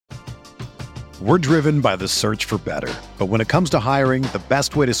We're driven by the search for better. But when it comes to hiring, the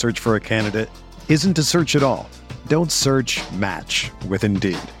best way to search for a candidate isn't to search at all. Don't search, match with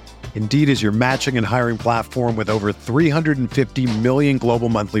Indeed. Indeed is your matching and hiring platform with over 350 million global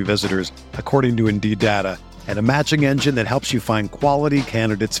monthly visitors, according to Indeed data, and a matching engine that helps you find quality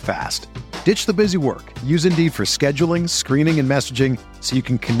candidates fast. Ditch the busy work. Use Indeed for scheduling, screening, and messaging so you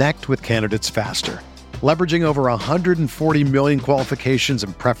can connect with candidates faster. Leveraging over 140 million qualifications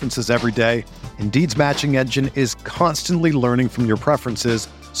and preferences every day, Indeed's matching engine is constantly learning from your preferences,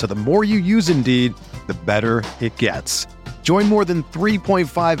 so the more you use Indeed, the better it gets. Join more than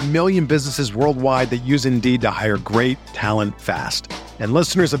 3.5 million businesses worldwide that use Indeed to hire great talent fast. And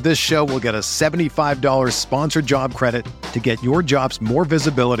listeners of this show will get a $75 sponsored job credit to get your jobs more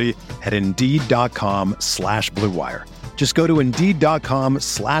visibility at Indeed.com/Blue Wire. Just go to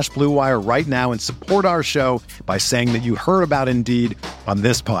Indeed.com/Blue Wire right now and support our show by saying that you heard about Indeed on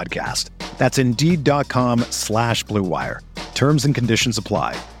this podcast. That's Indeed.com/Blue Wire. Terms and conditions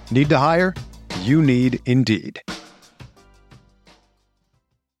apply. Need to hire? You need Indeed.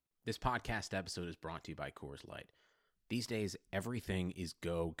 This podcast episode is brought to you by Coors Light. These days, everything is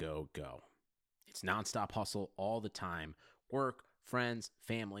go, go, go. It's nonstop hustle all the time. Work, friends,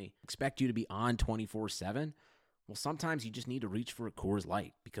 family, expect you to be on 24/7. Well, sometimes you just need to reach for a Coors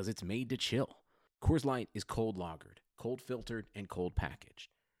Light because it's made to chill. Coors Light is cold lagered, cold filtered, and cold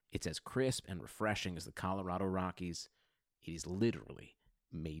packaged. It's as crisp and refreshing as the Colorado Rockies. It is literally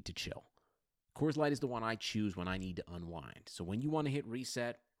made to chill. Coors Light is the one I choose when I need to unwind. So when you want to hit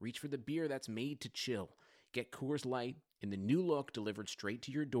reset, reach for the beer that's made to chill. Get Coors Light in the new look delivered straight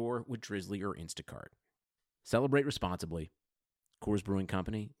to your door with Drizzly or Instacart. Celebrate responsibly. Coors Brewing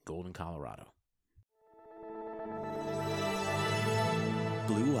Company, Golden, Colorado.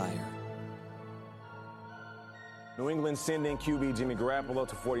 Blue Wire. New England sending QB Jimmy Garoppolo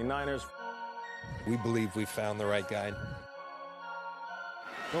to 49ers. We believe we found the right guy.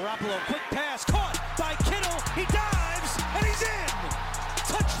 Garoppolo, quick pass, caught by Kittle. He dives, and he's in.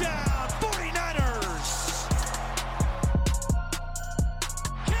 Touchdown, 49ers.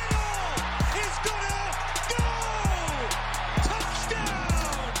 Kittle is gonna go.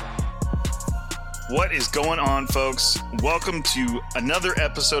 Touchdown. What is going on, folks? Welcome to another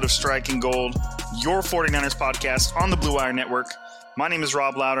episode of Striking Gold, your 49ers podcast on the Blue Wire Network. My name is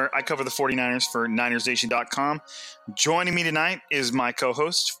Rob Louder. I cover the 49ers for NinersNation.com. Joining me tonight is my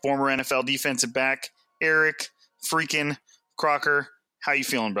co-host, former NFL defensive back, Eric freaking Crocker. How you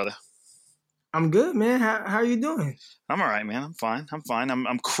feeling, brother? I'm good, man. How are you doing? I'm all right, man. I'm fine.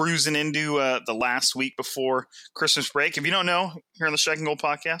 I'm cruising into the last week before Christmas break. If you don't know, here on the Striking Gold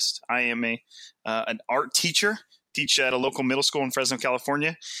podcast, I am an art teacher. Teach at a local middle school in Fresno,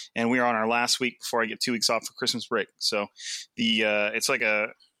 California, and we are on our last week before I get 2 weeks off for Christmas break. So it's like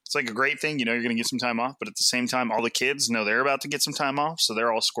a great thing, you know, you're going to get some time off, but at the same time, all the kids know they're about to get some time off, so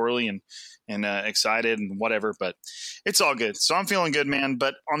they're all squirrely and excited and whatever, but it's all good. So I'm feeling good, man.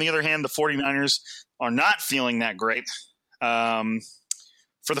 But on the other hand, the 49ers are not feeling that great. For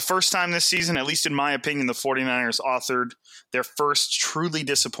the first time this season, at least in my opinion, the 49ers authored their first truly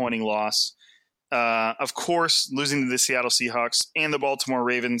disappointing loss. Of course, losing to the Seattle Seahawks and the Baltimore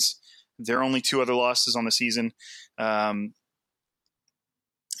Ravens, their only two other losses on the season,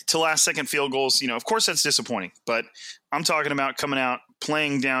 to last-second field goals. You know, of course, that's disappointing. But I'm talking about coming out,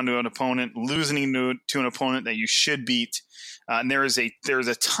 playing down to an opponent, losing to an opponent that you should beat. And there's a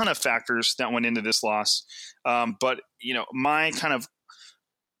ton of factors that went into this loss. But you know, my kind of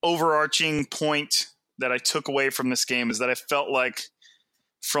overarching point that I took away from this game is that I felt like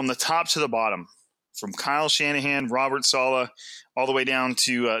from the top to the bottom, from Kyle Shanahan, Robert Saleh, all the way down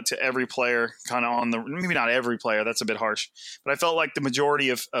to every player, kind of on the – maybe not every player, that's a bit harsh. But I felt like the majority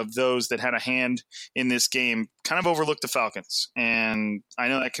of those that had a hand in this game kind of overlooked the Falcons. And I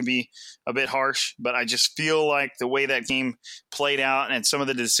know that can be a bit harsh, but I just feel like the way that game played out and some of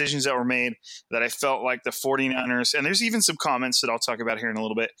the decisions that were made, that I felt like the 49ers – and there's even some comments that I'll talk about here in a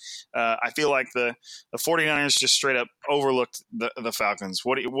little bit. I feel like the 49ers just straight up overlooked the Falcons.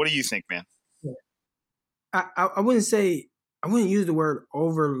 What do you think, man? I wouldn't use the word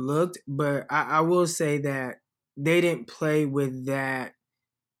overlooked, but I will say that they didn't play with that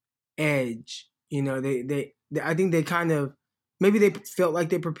edge. You know, I think they kind of, maybe they felt like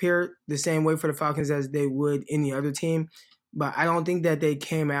they prepared the same way for the Falcons as they would any other team, but I don't think that they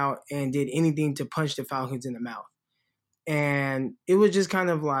came out and did anything to punch the Falcons in the mouth. And it was just kind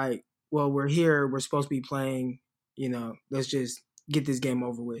of like, well, we're here, we're supposed to be playing, you know, let's just get this game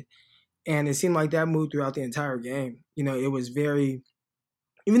over with. And it seemed like that mood throughout the entire game. You know, it was very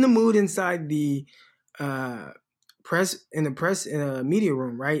 – even the mood inside the media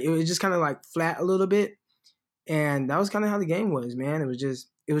room, right? It was just kind of like flat a little bit, and that was kind of how the game was, man. It was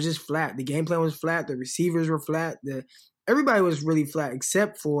just flat. The game plan was flat. The receivers were flat. Everybody was really flat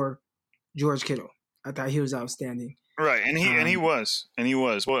except for George Kittle. I thought he was outstanding. Right, and he was.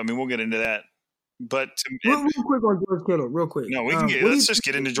 Well, I mean, we'll get into that. But real quick on George Kittle, real quick. No, let's just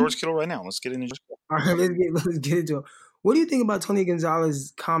get into George Kittle right now. Let's get into George Kittle. All right, let's get into it. What do you think about Tony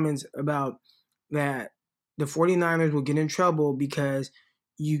Gonzalez's comments about that the 49ers will get in trouble because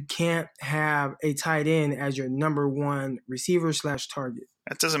you can't have a tight end as your number one receiver / target?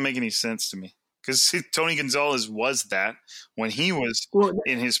 That doesn't make any sense to me because Tony Gonzalez was that when he was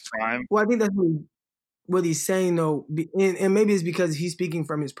in his prime. Well, I think that's what he's saying, though, and maybe it's because he's speaking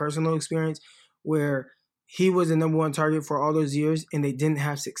from his personal experience where he was the number one target for all those years and they didn't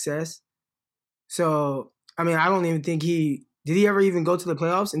have success. So, I mean, I don't even think did he ever even go to the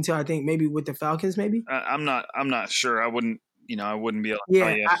playoffs until I think maybe with the Falcons, maybe? I'm not sure. I wouldn't be able to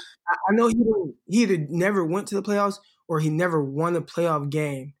tell you. I know he either never went to the playoffs or he never won a playoff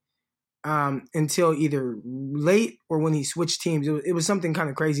game until either late or when he switched teams. It was something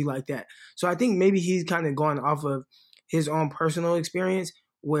kind of crazy like that. So I think maybe he's kind of gone off of his own personal experience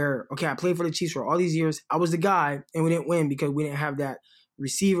where, okay, I played for the Chiefs for all these years. I was the guy, and we didn't win because we didn't have that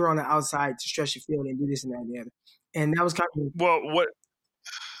receiver on the outside to stretch the field and do this and that and the other. And that was kind of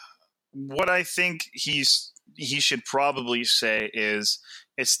what I think he should probably say is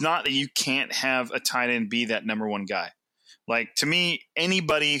it's not that you can't have a tight end be that number one guy. Like, to me,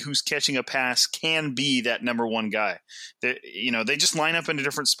 anybody who's catching a pass can be that number one guy. They just line up into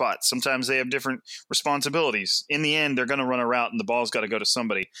different spots. Sometimes they have different responsibilities. In the end, they're going to run a route and the ball's got to go to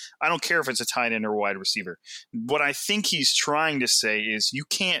somebody. I don't care if it's a tight end or wide receiver. What I think he's trying to say is you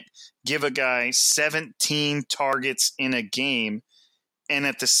can't give a guy 17 targets in a game and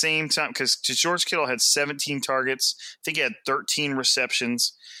at the same time, because George Kittle had 17 targets, I think he had 13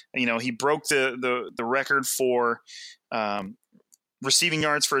 receptions. He broke the record for receiving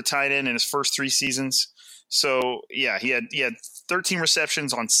yards for a tight end in his first 3 seasons. So yeah, he had 13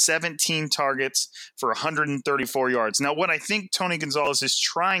 receptions on 17 targets for 134 yards. Now, what I think Tony Gonzalez is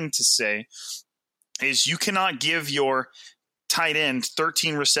trying to say is you cannot give your tight end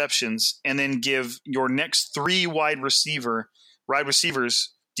 13 receptions and then give your next 3 wide receivers,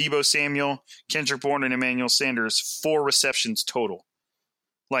 Deebo Samuel, Kendrick Bourne, and Emmanuel Sanders, 4 receptions total.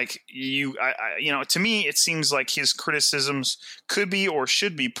 Like to me, it seems like his criticisms could be or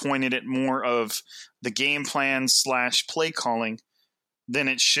should be pointed at more of the game plan / play calling than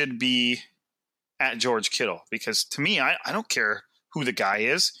it should be at George Kittle. Because to me, I don't care who the guy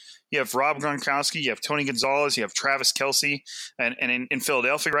is. You have Rob Gronkowski, you have Tony Gonzalez, you have Travis Kelce, and in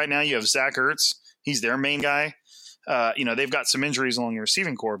Philadelphia right now, you have Zach Ertz. He's their main guy. They've got some injuries along the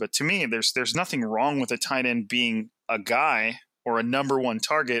receiving core, but to me, there's nothing wrong with a tight end being a guy or a number one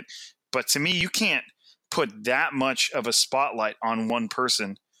target. But to me, you can't put that much of a spotlight on one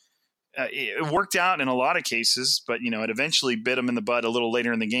person. It worked out in a lot of cases, but, it eventually bit him in the butt a little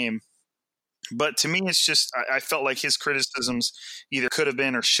later in the game. But to me, it's just I felt like his criticisms either could have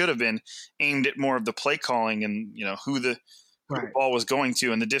been or should have been aimed at more of the play calling and, who the ball was going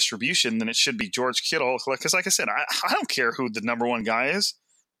to and the distribution than it should be George Kittle. Because like I said, I don't care who the number one guy is.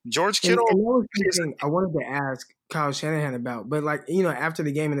 George Kittle. And that was something I wanted to ask Kyle Shanahan about. But after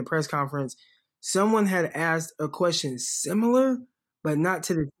the game in the press conference, someone had asked a question similar, but not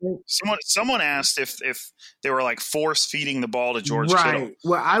to the someone asked if they were like force feeding the ball to George Kittle. Right.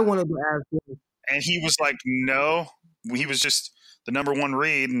 Well, I wanted to ask him. And he was like, no. He was just the number one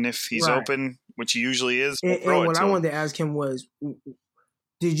read, and if he's open, which he usually is, and what I wanted to ask him was,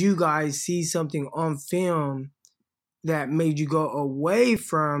 did you guys see something on film that made you go away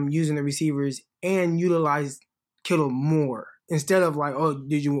from using the receivers and utilize Kittle more instead of like, oh,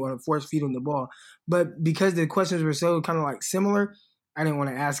 did you want to force feed him the ball? But because the questions were so kind of like similar, I didn't want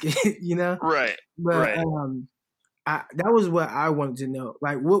to ask it, Right. But right. That was what I wanted to know.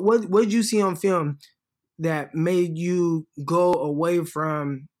 Like, what did you see on film that made you go away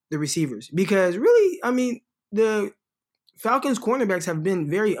from the receivers? Because really, I mean, the Falcons cornerbacks have been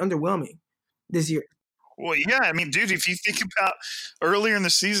very underwhelming this year. Well, yeah, I mean, dude, if you think about earlier in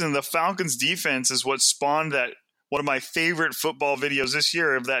the season, the Falcons defense is what spawned that one of my favorite football videos this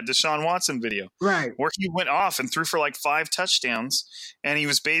year of that Deshaun Watson video. Right. Where he went off and threw for like 5 touchdowns. And he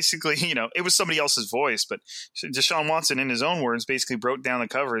was basically, it was somebody else's voice, but Deshaun Watson, in his own words, basically broke down the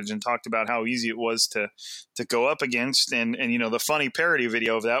coverage and talked about how easy it was to go up against. And the funny parody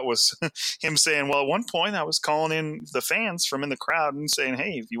video of that was him saying, well, at one point I was calling in the fans from in the crowd and saying,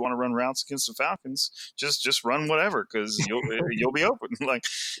 hey, if you want to run routes against the Falcons, just run whatever because you'll be open. Like,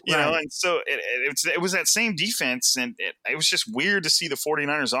 you know, and so it was that same defense offense, and it was just weird to see the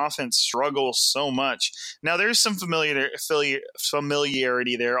 49ers offense struggle so much. Now, there's some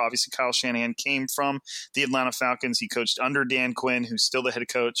familiarity there. Obviously, Kyle Shanahan came from the Atlanta Falcons. He coached under Dan Quinn, who's still the head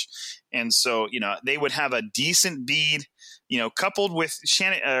coach. And so, they would have a decent bead, coupled with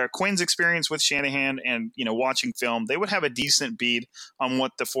Quinn's experience with Shanahan and, watching film, they would have a decent bead on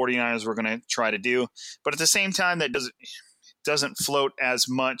what the 49ers were going to try to do. But at the same time, that doesn't float as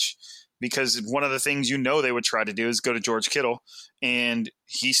much, because one of the things they would try to do is go to George Kittle, and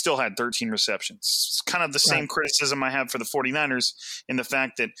he still had 13 receptions. It's kind of the same criticism I have for the 49ers in the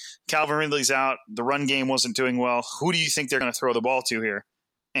fact that Calvin Ridley's out, the run game wasn't doing well. Who do you think they're going to throw the ball to here?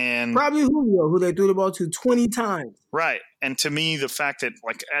 And probably Julio, who they threw the ball to 20 times. Right. And to me, the fact that,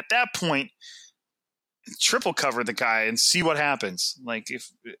 at that point, triple cover the guy and see what happens. If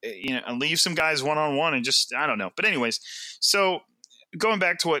and leave some guys one-on-one and just, I don't know. But anyways, so going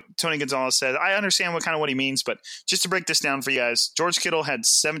back to what Tony Gonzalez said, I understand what he means, but just to break this down for you guys, George Kittle had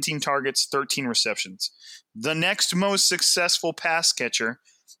 17 targets, 13 receptions. The next most successful pass catcher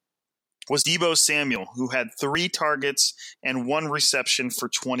was Deebo Samuel, who had 3 targets and 1 reception for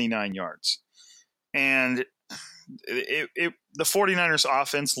 29 yards. And the 49ers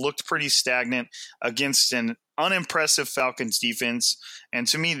offense looked pretty stagnant against an unimpressive Falcons defense. And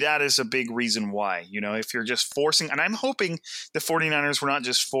to me, that is a big reason why, if you're just forcing, and I'm hoping the 49ers were not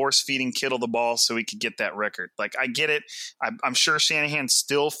just force feeding Kittle the ball so he could get that record. I get it. I'm sure Shanahan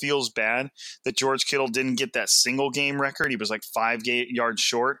still feels bad that George Kittle didn't get that single game record. He was 5 yards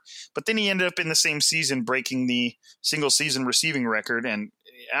short, but then he ended up in the same season breaking the single season receiving record. And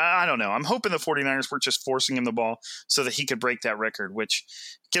I don't know. I'm hoping the 49ers were just forcing him the ball so that he could break that record, which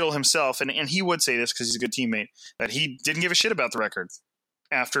Kittle himself, and he would say this because he's a good teammate, that he didn't give a shit about the record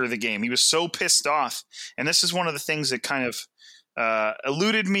after the game. He was so pissed off. And this is one of the things that kind of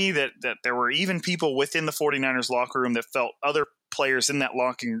eluded me, that there were even people within the 49ers locker room that felt other players in that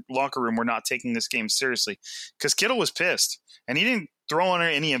locker room were not taking this game seriously, because Kittle was pissed, and he didn't throw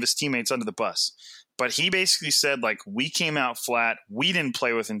any of his teammates under the bus. But he basically said, we came out flat. We didn't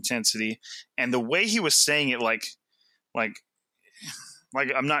play with intensity. And the way he was saying it,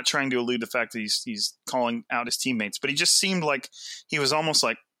 I'm not trying to elude the fact that he's calling out his teammates, but he just seemed like he was almost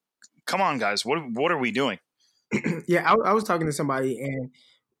like, come on, guys, what are we doing? Yeah, I was talking to somebody,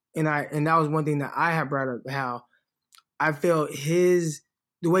 and that was one thing that I had brought up, how I felt the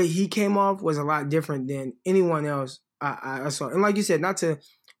way he came off was a lot different than anyone else I saw. And like you said, not to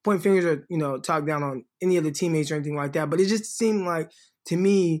point fingers or, talk down on any of the teammates or anything like that, but it just seemed like, to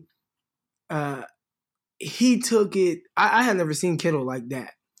me, he took it. I had never seen Kittle like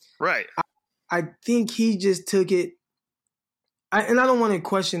that. Right. I think he just took it. And I don't want to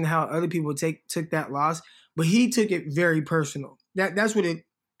question how other people took that loss, but he took it very personal. That's what it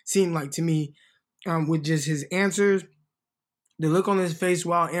seemed like to me, with just his answers, the look on his face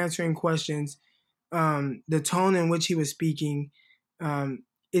while answering questions, the tone in which he was speaking.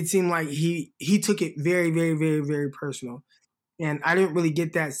 It seemed like he took it very, very, very, very personal. And I didn't really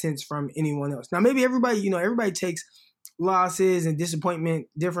get that sense from anyone else. Now, maybe everybody takes losses and disappointment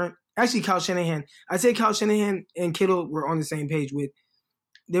different. Actually, Kyle Shanahan, I'd say Kyle Shanahan and Kittle were on the same page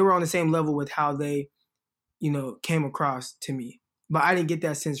they were on the same level with how they, came across to me. But I didn't get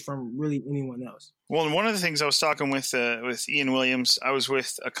that sense from really anyone else. Well, and one of the things I was talking with Ian Williams, I was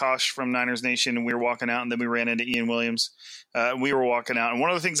with Akash from Niners Nation, and we were walking out, and then we ran into Ian Williams. We were walking out, and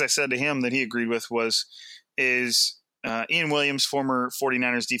one of the things I said to him that he agreed with is Ian Williams, former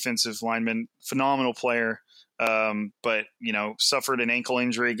 49ers defensive lineman, phenomenal player, but suffered an ankle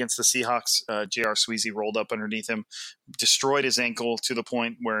injury against the Seahawks. J.R. Sweezy rolled up underneath him, destroyed his ankle to the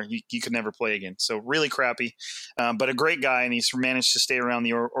point where he could never play again. So really crappy, but a great guy, and he's managed to stay around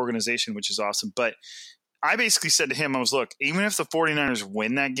the organization, which is awesome. But I basically said to him, look, even if the 49ers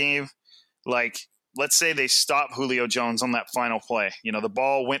win that game, let's say they stop Julio Jones on that final play. The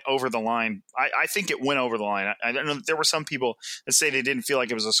ball went over the line. I think it went over the line. I don't know. There were some people that say they didn't feel like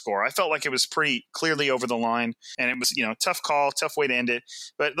it was a score. I felt like it was pretty clearly over the line, and it was, tough call, tough way to end it.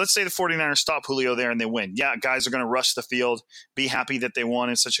 But let's say the 49ers stop Julio there and they win. Yeah, guys are going to rush the field, be happy that they won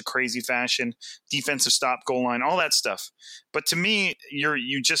in such a crazy fashion, defensive stop, goal line, all that stuff. But to me,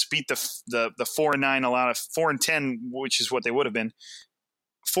 you just beat the 4-9 allowed, 4-10, which is what they would have been.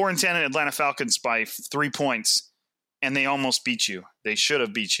 4-10 Atlanta Falcons by 3 points, and they almost beat you. They should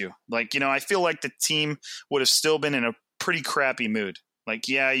have beat you. I feel like the team would have still been in a pretty crappy mood.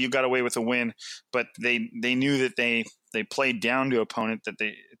 Yeah, you got away with a win, but they knew that they played down to an opponent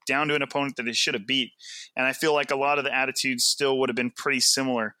that they should have beat. And I feel like a lot of the attitudes still would have been pretty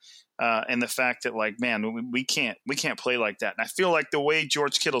similar. And the fact that man, we can't play like that. And I feel like the way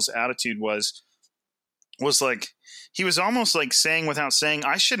George Kittle's attitude was was like, he was almost like saying without saying,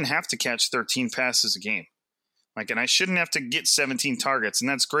 I shouldn't have to catch 13 passes a game. Like, and I shouldn't have to get 17 targets. And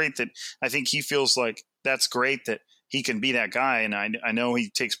that's great that I think he feels like that's great that he can be that guy. And I know he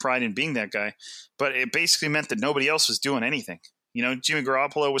takes pride in being that guy, but it basically meant that nobody else was doing anything. You know, Jimmy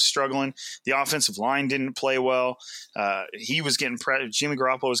Garoppolo was struggling. The offensive line didn't play well. He was getting Jimmy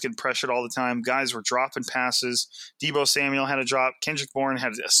Garoppolo was getting pressured all the time. Guys were dropping passes. Deebo Samuel had a drop. Kendrick Bourne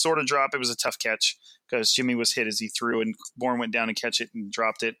had a sort of drop. It was a tough catch because Jimmy was hit as he threw, and Bourne went down and catch it and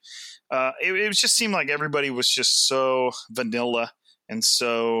dropped it. It just seemed like everybody was just so vanilla and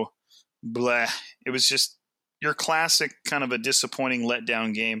so blah. It was just your classic kind of a disappointing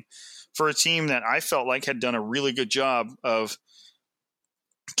letdown game for a team that I felt like had done a really good job of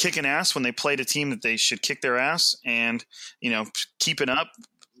kicking ass when they played a team that they should kick their ass, and, you know, keeping up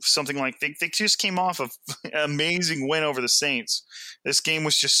something like they just came off of an amazing win over the Saints. This game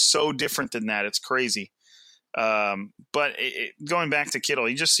was just so different than that. It's crazy. But going back to Kittle,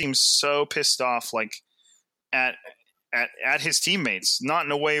 he just seems so pissed off, like at his teammates, not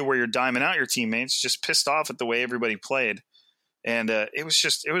in a way where you're diming out your teammates, just pissed off at the way everybody played. And it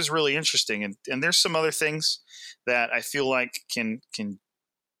was really interesting. And there's some other things that I feel like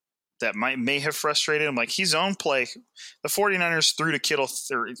that may have frustrated him. Like his own play, the 49ers threw to Kittle.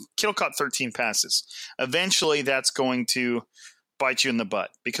 Kittle caught 13 passes. Eventually that's going to bite you in the butt,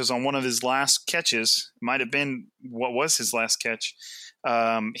 because on one of his last catches, might have been what was his last catch,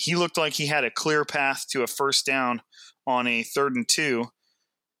 he looked like he had a clear path to a first down on a 3rd and 2.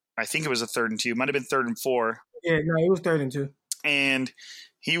 I think it was a 3rd and 2. Might have been 3rd and 4. Yeah, no, it was 3rd and 2. And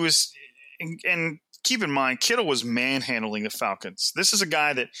he was – and keep in mind, Kittle was manhandling the Falcons. This is a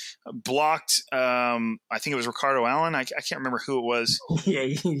guy that blocked, I think it was Ricardo Allen. I can't remember who it was. Yeah,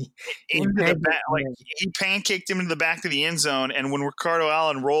 into the back, like he pancaked him into the back of the end zone. And when Ricardo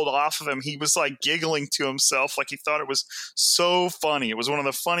Allen rolled off of him, he was like giggling to himself, like he thought it was so funny. It was one of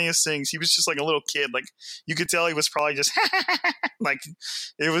the funniest things. He was just like a little kid. Like you could tell he was probably just like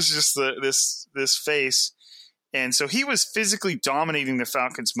it was just this face. And so he was physically dominating the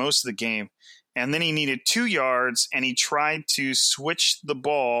Falcons most of the game. And then he needed 2 yards, and he tried to switch the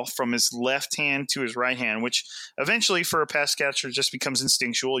ball from his left hand to his right hand, which eventually for a pass catcher just becomes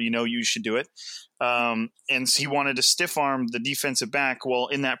instinctual. You know you should do it. And so he wanted to stiff arm the defensive back. Well,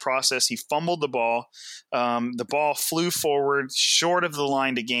 in that process, he fumbled the ball. The ball flew forward, short of the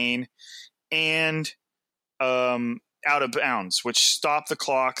line to gain, and out of bounds, which stopped the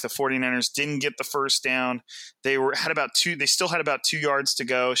clock. The 49ers didn't get the first down. They still had about 2 yards to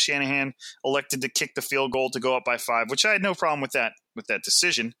go. Shanahan elected to kick the field goal to go up by 5, which I had no problem with that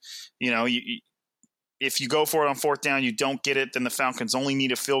decision. You know, if you go for it on 4th down, you don't get it, then the Falcons only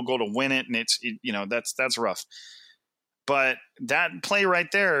need a field goal to win it, and that's rough. But that play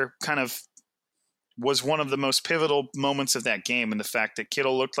right there kind of was one of the most pivotal moments of that game, and the fact that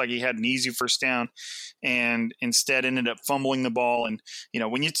Kittle looked like he had an easy first down and instead ended up fumbling the ball. And, you know,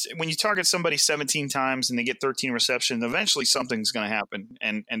 when you target somebody 17 times and they get 13 receptions, eventually something's going to happen.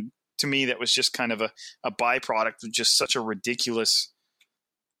 And to me, that was just kind of a byproduct of just such a ridiculous,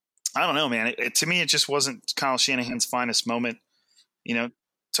 I don't know, man. To me, it just wasn't Kyle Shanahan's finest moment, you know,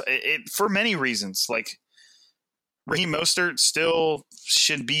 for many reasons. Like, Raheem Mostert still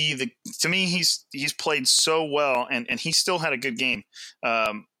should be to me, he's played so well, and he still had a good game.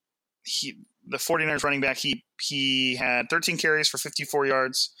 The 49ers running back, he had 13 carries for 54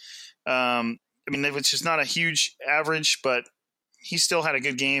 yards. I mean, which is not a huge average, but he still had a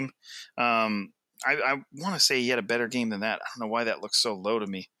good game. I want to say he had a better game than that. I don't know why that looks so low to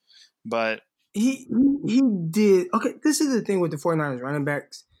me, but he did. Okay, this is the thing with the 49ers running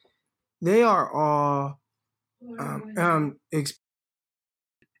backs. They are all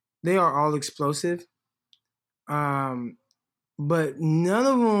they are all explosive, but none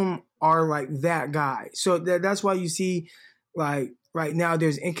of them are like that guy. So that's why you see, like right now,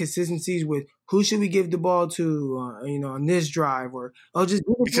 there's inconsistencies with who should we give the ball to, on this drive, or just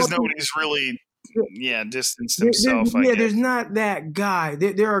because nobody's really distanced himself. There's not that guy.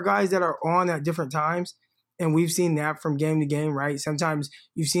 There are guys that are on at different times, and we've seen that from game to game, right? Sometimes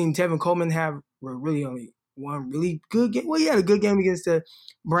you've seen Tevin Coleman have really only one really good game. Well, he had a good game against the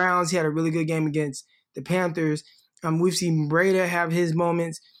Browns. He had a really good game against the Panthers. We've seen Breda have his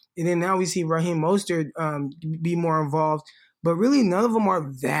moments, and then now we see Raheem Mostert be more involved. But really, none of them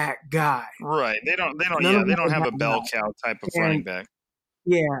are that guy. Right? They don't have a bell cow type of running back.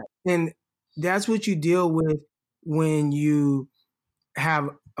 Yeah, and that's what you deal with when you have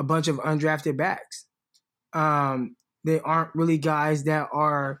a bunch of undrafted backs. They aren't really guys that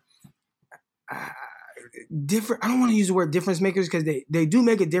are different. I don't want to use the word difference makers, because they do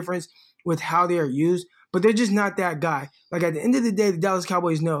make a difference with how they are used, but they're just not that guy. Like at the end of the day, the Dallas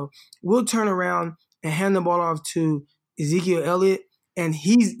Cowboys know we'll turn around and hand the ball off to Ezekiel Elliott, and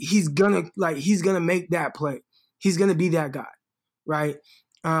he's gonna make that play. He's gonna be that guy, right?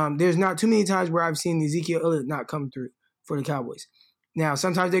 There's not too many times where I've seen Ezekiel Elliott not come through for the Cowboys. Now,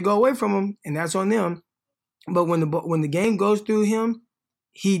 sometimes they go away from him, and that's on them. But when the game goes through him,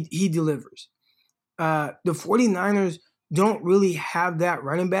 he delivers. The 49ers don't really have that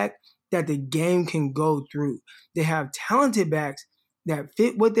running back that the game can go through. They have talented backs that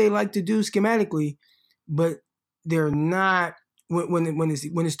fit what they like to do schematically, but they're not. When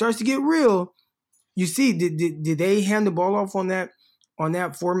it starts to get real, you see, did they hand the ball off on that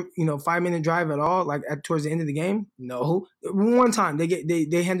 5-minute drive at all? Like towards the end of the game? No. One time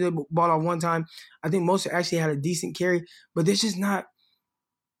they handed the ball off one time. I think most actually had a decent carry, but they're just not.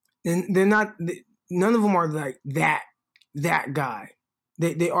 They're not. None of them are like that guy.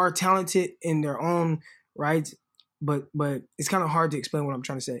 They are talented in their own right, but it's kind of hard to explain what I'm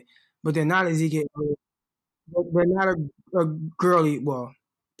trying to say. But they're not Ezekiel. They're not a girly. Well,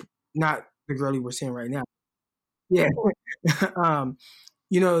 not the girly we're seeing right now. Yeah.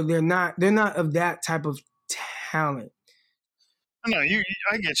 They're not of that type of talent. No,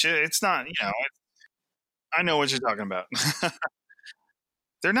 I get you. It's not, I know what you're talking about.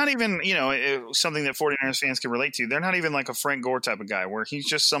 They're not even, something that 49ers fans can relate to. They're not even like a Frank Gore type of guy where he's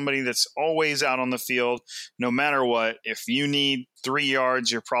just somebody that's always out on the field no matter what. If you need 3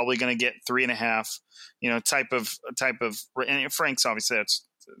 yards, you're probably going to get 3.5, type of, and Frank's obviously that's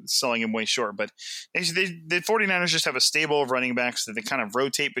selling him way short, but the 49ers just have a stable of running backs that they kind of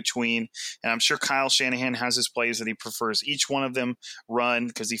rotate between, and I'm sure Kyle Shanahan has his plays that he prefers each one of them run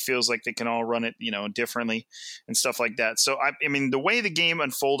because he feels like they can all run it, differently and stuff like that. So, I mean, the way the game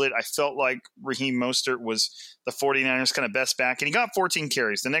unfolded, I felt like Raheem Mostert was the 49ers kind of best back, and he got 14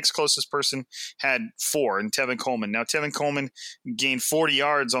 carries. The next closest person had 4, and Tevin Coleman. Now, Tevin Coleman gained 40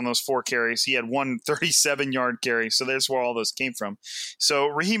 yards on those 4 carries. He had one 37-yard carry, so there's where all those came from.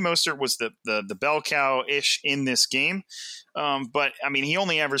 So Raheem Mostert was the bell cow-ish in this game. But, I mean, he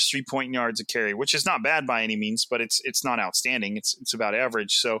only averaged 3 yards a carry, which is not bad by any means, but it's not outstanding. It's about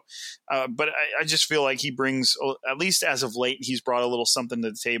average. So, but I just feel like he brings, at least as of late, he's brought a little something to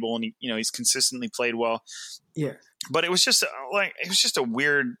the table, and he's consistently played well. Yeah. But it was just a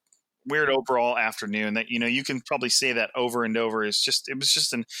weird overall afternoon that, you can probably say that over and over. It was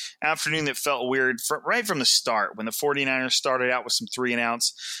just an afternoon that felt weird right from the start when the 49ers started out with some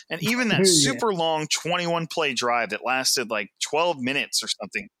 3-and-outs, and even that super long 21 play drive that lasted like 12 minutes or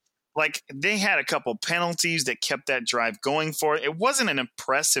something. Like, they had a couple penalties that kept that drive going for it. It wasn't an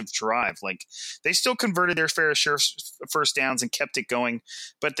impressive drive. Like, they still converted their fair share of first downs and kept it going.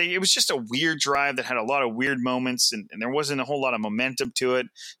 But it was just a weird drive that had a lot of weird moments, and there wasn't a whole lot of momentum to it.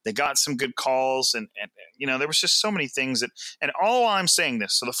 They got some good calls, and there was just so many things and all while I'm saying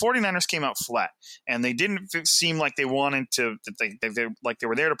this, so the 49ers came out flat, and they didn't seem like they wanted to, they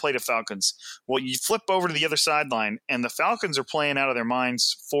were there to play the Falcons. Well, you flip over to the other sideline, and the Falcons are playing out of their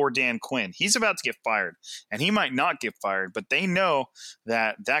minds for Dan Quinn. He's about to get fired, and he might not get fired, but they know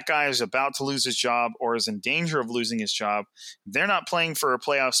that guy is about to lose his job or is in danger of losing his job. They're not playing for a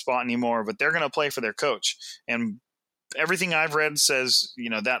playoff spot anymore, but they're going to play for their coach. And everything I've read says,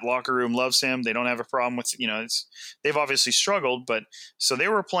 that locker room loves him. They don't have a problem with, they've obviously struggled, but so they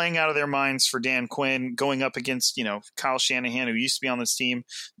were playing out of their minds for Dan Quinn going up against, Kyle Shanahan, who used to be on this team,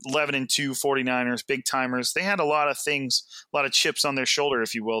 11-2 49ers, big timers. They had a lot of things, a lot of chips on their shoulder,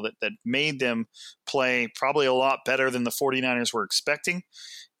 if you will, that made them play probably a lot better than the 49ers were expecting.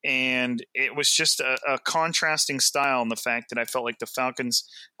 And it was just a contrasting style in the fact that I felt like the Falcons,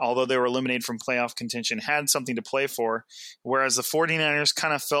 although they were eliminated from playoff contention, had something to play for, whereas the 49ers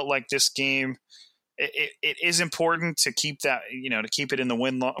kind of felt like this game, it is important to keep that, to keep it in the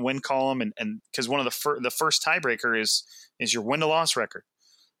win column, and because one of the first tiebreaker is your win to loss record.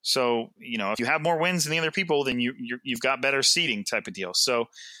 So, if you have more wins than the other people, then you've got better seeding type of deal. So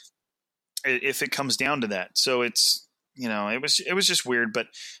if it comes down to that, so it's, it was just weird, but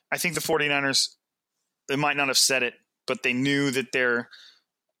I think the 49ers, they might not have said it, but they knew that they're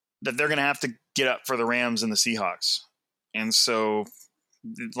going to have to get up for the Rams and the Seahawks. And so,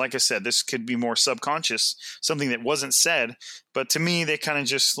 like I said, this could be more subconscious, something that wasn't said, but to me, they kind of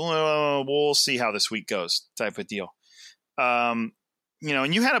just, we'll see how this week goes type of deal.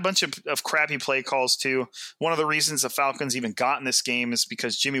 And you had a bunch of crappy play calls too. One of the reasons the Falcons even got in this game is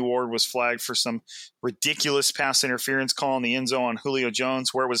because Jimmy Ward was flagged for some ridiculous pass interference call in the end zone on Julio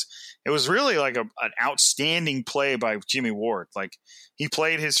Jones, where it was really like an outstanding play by Jimmy Ward. Like, he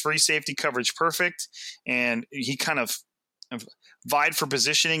played his free safety coverage perfect, and he kind of vied for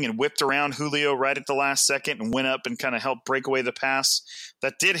positioning and whipped around Julio right at the last second and went up and kind of helped break away the pass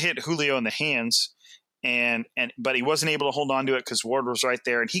that did hit Julio in the hands. But he wasn't able to hold on to it because Ward was right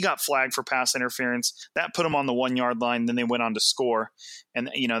there, and he got flagged for pass interference. That put him on the 1 yard line. Then they went on to score, and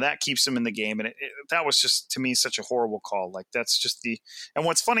that keeps him in the game. And that was just, to me, such a horrible call. Like, that's just and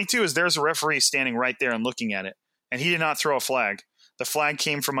what's funny too is there's a referee standing right there and looking at it, and he did not throw a flag. The flag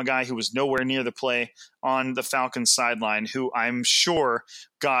came from a guy who was nowhere near the play on the Falcons sideline, who I'm sure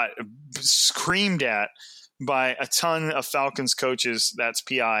got screamed at by a ton of Falcons coaches. That's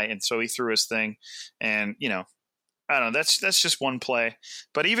PI, and so he threw his thing. And I don't know. That's just one play.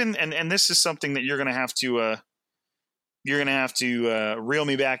 But even and this is something that you're gonna have to reel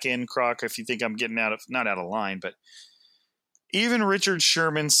me back in, Croc, if you think I'm getting not out of line. But even Richard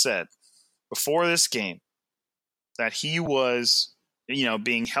Sherman said before this game that he was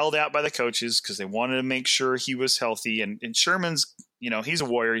being held out by the coaches because they wanted to make sure he was healthy. And Sherman's he's a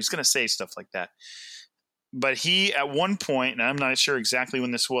warrior. He's gonna say stuff like that. But he, at one point, and I'm not sure exactly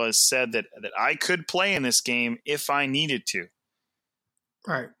when this was, said that I could play in this game if I needed to.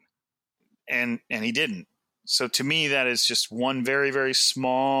 Right. And he didn't. So to me, that is just one very, very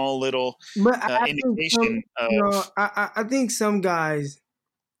small little indication of. I think some guys,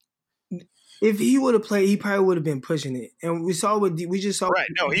 if he would have played, he probably would have been pushing it. And we just saw. Right.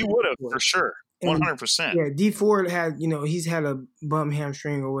 No, he would have for sure. 100%. Yeah, D Ford had, he's had a bum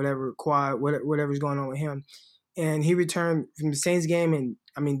hamstring or whatever, quad, whatever's going on with him. And he returned from the Saints game and,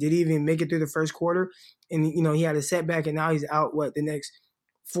 did he even make it through the first quarter? And, he had a setback and now he's out, the next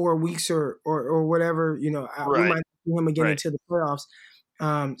 4 weeks or whatever, we might see him again into the playoffs.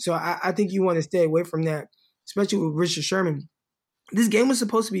 So I think you want to stay away from that, especially with Richard Sherman. This game was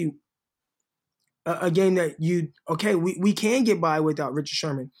supposed to be a game that we can get by without Richard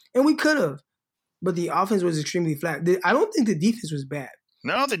Sherman. And we could have. But the offense was extremely flat. I don't think the defense was bad.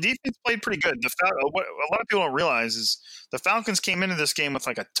 No, the defense played pretty good. What a lot of people don't realize is the Falcons came into this game with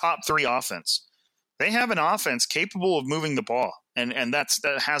like a top 3 offense. They have an offense capable of moving the ball, and that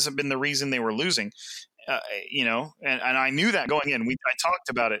hasn't been the reason they were losing. And I knew that going in. I talked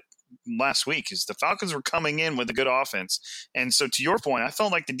about it last week. Is the Falcons were coming in with a good offense, and so to your point, I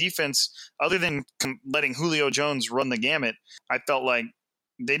felt like the defense, other than letting Julio Jones run the gamut, I felt like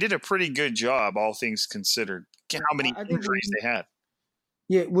they did a pretty good job, all things considered. How many injuries they had?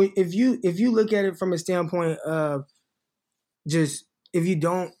 Yeah, if you look at it from a standpoint of just if you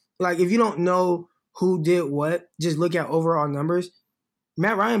don't know who did what, just look at overall numbers.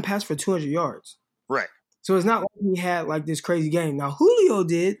 Matt Ryan passed for 200 yards. Right. So it's not like he had like this crazy game. Now Julio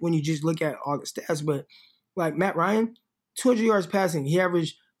did when you just look at all the stats, but like Matt Ryan, 200 yards passing, he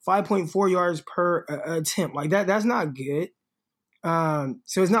averaged 5.4 yards per attempt. Like that's not good.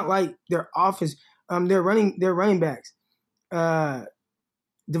 So it's not like their offense. They're running backs.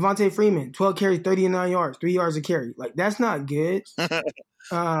 Devontae Freeman, 12 carries, 39 yards, 3 yards a carry. Like that's not good.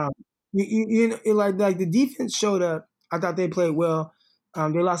 Like the defense showed up. I thought they played well.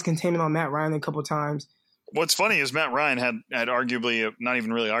 They lost containment on Matt Ryan a couple times. What's funny is Matt Ryan had arguably, not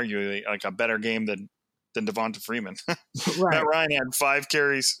even really arguably, like a better game than Devonta Freeman. Right. Matt Ryan had 5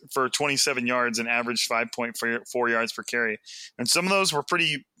 carries for 27 yards and averaged 5.4 yards per carry. And some of those were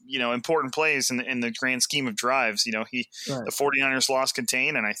pretty, important plays in the grand scheme of drives. The 49ers lost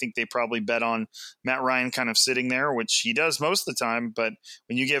contain, and I think they probably bet on Matt Ryan kind of sitting there, which he does most of the time. But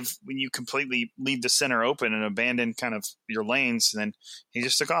when you completely leave the center open and abandon kind of your lanes, then he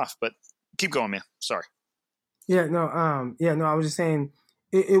just took off. But keep going, man. Sorry. I was just saying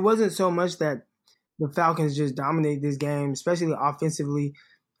it wasn't so much that the Falcons just dominate this game, especially offensively.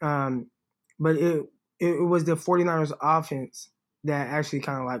 But it was the 49ers offense that actually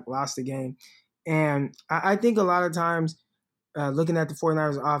kind of like lost the game. And I think a lot of times looking at the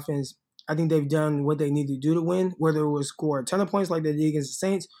 49ers offense, I think they've done what they need to do to win, whether it was score a ton of points like they did against the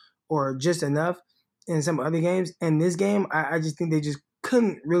Saints or just enough in some other games. And this game, I just think they just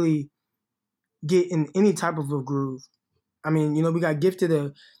couldn't really get in any type of a groove. I mean, we got gifted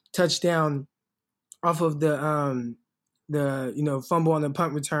a touchdown off of the fumble on the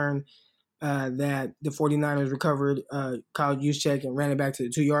punt return that the 49ers recovered. Kyle Juszczyk and ran it back to the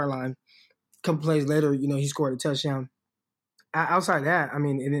 2-yard line. A couple plays later, he scored a touchdown. Outside that, I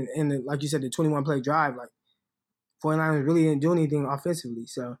mean, and like you said, the 21-play drive, like 49ers really didn't do anything offensively.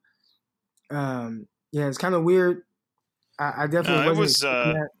 So, it's kind of weird. I definitely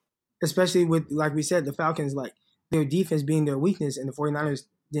wasn't that, especially with, like we said, the Falcons, like their defense being their weakness, and the 49ers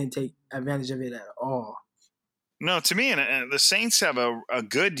didn't take advantage of it at all. No, to me, and the Saints have a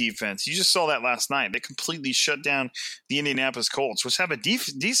good defense. You just saw that last night. They completely shut down the Indianapolis Colts, which have a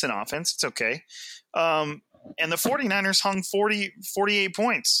decent offense. It's okay. And the 49ers hung 48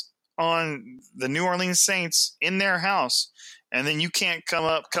 points on the New Orleans Saints in their house. And then you can't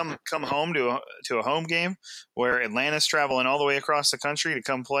come home to a home game where Atlanta's traveling all the way across the country to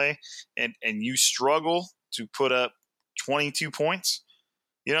come play, and you struggle to put up 22 points.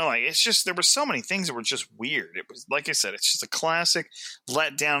 It's just, there were so many things that were just weird. It was, like I said, it's just a classic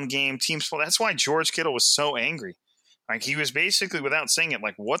letdown game. That's why George Kittle was so angry. Like, he was basically, without saying it,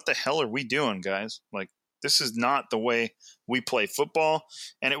 like, what the hell are we doing, guys? Like, this is not the way we play football.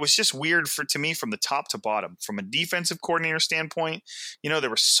 And it was just weird to me from the top to bottom. From a defensive coordinator standpoint, there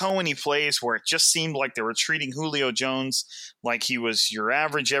were so many plays where it just seemed like they were treating Julio Jones like he was your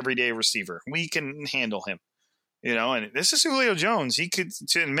average everyday receiver. We can handle him. And this is Julio Jones. He could,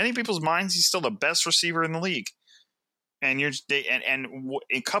 in many people's minds, he's still the best receiver in the league. And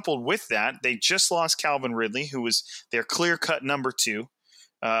coupled with that, they just lost Calvin Ridley, who was their clear-cut number 2.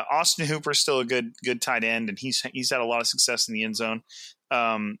 Austin Hooper is still a good tight end, and he's had a lot of success in the end zone.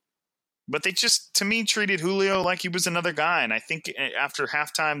 But they just, to me, treated Julio like he was another guy. And I think after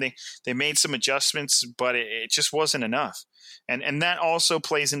halftime, they made some adjustments, but it just wasn't enough. And that also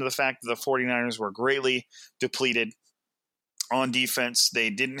plays into the fact that the 49ers were greatly depleted on defense. They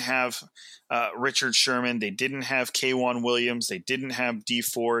didn't have Richard Sherman. They didn't have K'Wan Williams. They didn't have Dee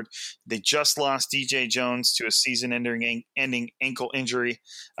Ford. They just lost DJ Jones to a season-ending ankle injury.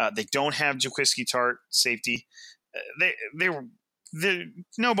 They don't have Jaquiski Tartt, safety. They were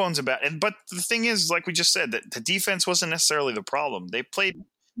no bones about it. But the thing is, like we just said, that the defense wasn't necessarily the problem. They played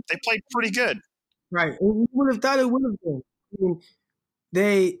pretty good. Right. We would have thought it would have been. I mean,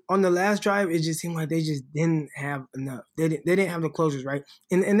 they, on the last drive, it just seemed like they just didn't have enough. They didn't have the closers, right?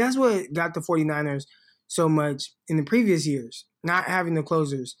 And that's what got the 49ers so much in the previous years, not having the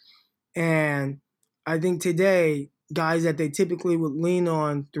closers. And I think today, guys that they typically would lean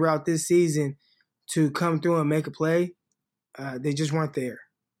on throughout this season to come through and make a play, they just weren't there.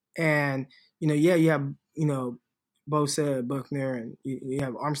 And, you have, Bosa, Buckner, and you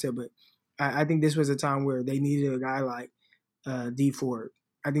have Armstead, but I think this was a time where they needed a guy like Dee Ford.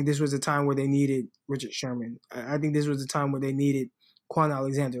 I think this was a time where they needed Richard Sherman. I think this was a time where they needed Quan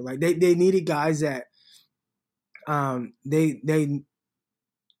Alexander. Like, they needed guys that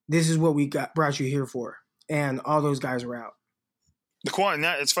this is what we brought you here for. And all those guys were out.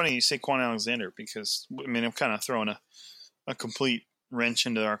 It's funny you say Quan Alexander, because, I'm kind of throwing a complete wrench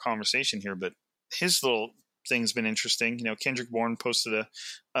into our conversation here, but his little thing's been interesting. Kendrick Bourne posted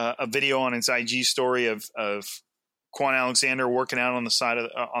a video on his IG story of Quan Alexander working out on the side of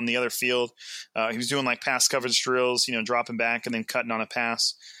on the other field. He was doing like pass coverage drills, dropping back and then cutting on a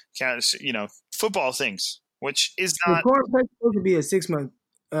pass. Football things, which is not. It's supposed to be a 6-month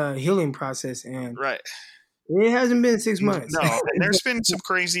healing process, and right. It hasn't been 6 months. No, and there's been some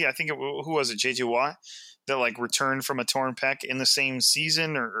crazy. I think who was it? JJ Watt that like returned from a torn pec in the same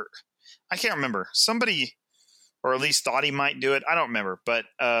season, or I can't remember. Somebody, or at least thought he might do it. I don't remember, but.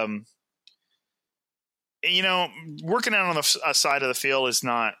 Working out on the side of the field is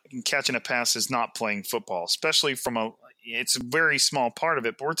not catching a pass, is not playing football, especially it's a very small part of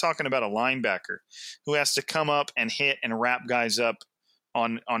it. But we're talking about a linebacker who has to come up and hit and wrap guys up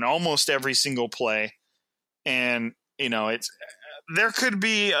on almost every single play. And, there could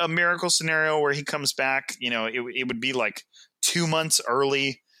be a miracle scenario where he comes back, it would be like 2 months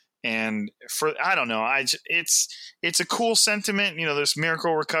early. And I don't know, it's a cool sentiment. There's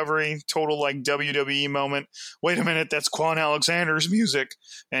miracle recovery, total like WWE moment. Wait a minute, that's Quan Alexander's music,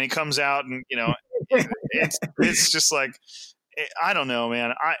 and he comes out, and it's just like, I don't know,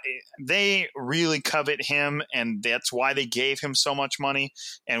 man. They really covet him, and that's why they gave him so much money.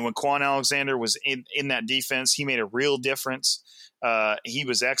 And when Quan Alexander was in that defense, he made a real difference. He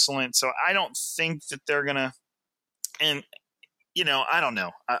was excellent. So I don't think that they're gonna. And I don't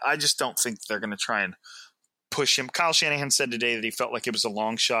know. I just don't think they're going to try and push him. Kyle Shanahan said today that he felt like it was a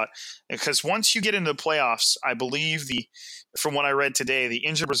long shot, because once you get into the playoffs, I believe from what I read today, the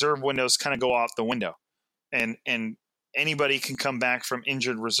injured reserve windows kind of go off the window, and anybody can come back from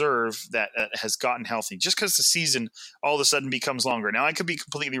injured reserve that has gotten healthy, just because the season all of a sudden becomes longer. Now, I could be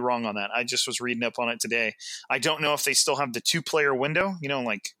completely wrong on that. I just was reading up on it today. I don't know if they still have the 2-player window,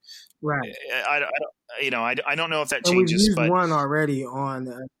 right. I don't know if that changes. We've used but one already on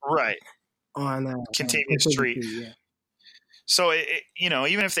right on Contagious Street. Yeah. So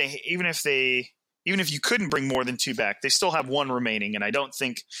even if you couldn't bring more than 2 back, they still have 1 remaining, and I don't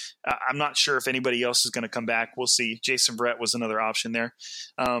think I'm not sure if anybody else is going to come back. We'll see. Jason Verrett was another option there.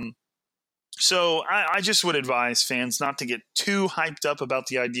 So I just would advise fans not to get too hyped up about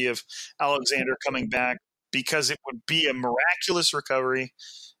the idea of Alexander coming back, because it would be a miraculous recovery,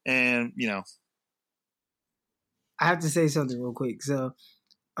 and I have to say something real quick. So,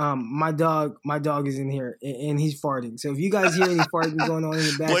 my dog is in here and he's farting. So if you guys hear any farting going on in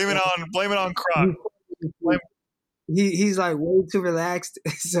the background, blame it on Croc. He's like way too relaxed.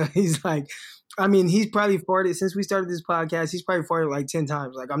 So he's like, I mean, he's probably farted since we started this podcast. He's probably farted like 10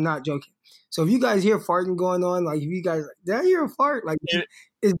 times. Like, I'm not joking. So if you guys hear farting going on, like if you guys, did I hear a fart? Like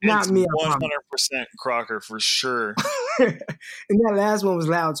it's not me. 100% Crocker for sure. And that last one was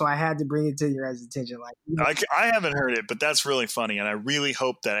loud, so I had to bring it to your guys' attention. Like, I haven't heard it, but that's really funny, and I really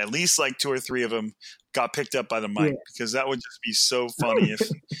hope that at least like 2 or 3 of them got picked up by the mic because that would just be so funny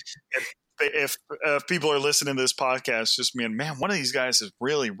if people are listening to this podcast, just being, man, one of these guys is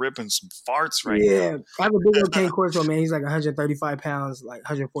really ripping some farts right now. Yeah, I have a big old Cane Corso, man. He's like 135 pounds, like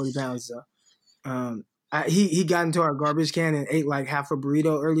 140 pounds. So, he got into our garbage can and ate like half a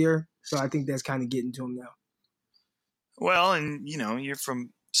burrito earlier. So I think that's kind of getting to him now. Well, and you're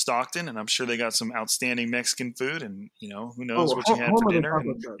from Stockton, and I'm sure they got some outstanding Mexican food, and who knows what you had for dinner.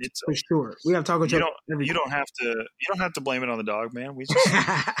 And it's for sure. We have taco truck. You don't have to blame it on the dog, man. We just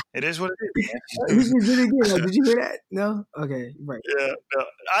it is what it is, man. You should really good. Like, did you hear that? No? Okay, right. Yeah, no,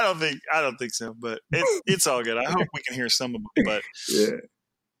 I don't think so, but it's all good. I hope we can hear some of it. But yeah.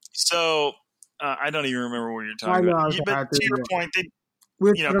 So I don't even remember what you're talking about. But to your point,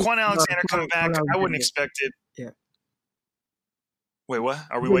 Quan Alexander coming back, I wouldn't expect it. Yeah. Wait, what?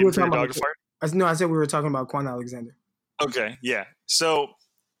 Are we waiting for your dog to fart? No, I said we were talking about Quan Alexander. Okay, yeah. So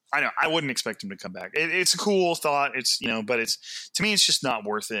I know I wouldn't expect him to come back. It's a cool thought. It's but it's to me, it's just not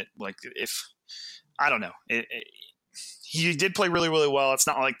worth it. Like if I don't know, he did play really, really well. It's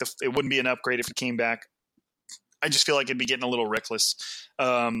not like it wouldn't be an upgrade if he came back. I just feel like it'd be getting a little reckless.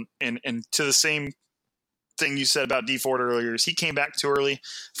 And to the same thing you said about D Ford earlier is he came back too early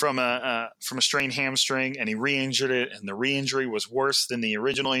from a strained hamstring and he re-injured it, and the re-injury was worse than the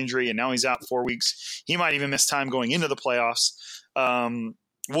original injury, and now he's out 4 weeks. He might even miss time going into the playoffs.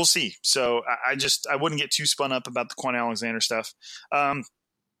 We'll see. So I wouldn't get too spun up about the Quan Alexander stuff.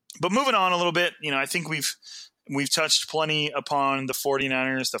 But moving on a little bit, I think we've touched plenty upon the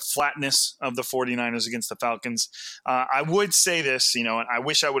 49ers, the flatness of the 49ers against the Falcons. I would say this, and I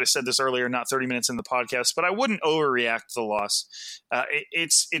wish I would have said this earlier, not 30 minutes in the podcast, but I wouldn't overreact to the loss.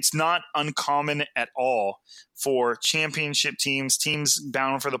 It's not uncommon at all for championship teams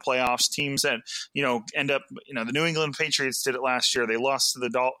bound for the playoffs, teams that, end up, the New England Patriots did it last year. They lost to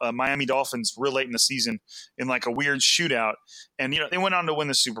the Miami Dolphins real late in the season in like a weird shootout. And, they went on to win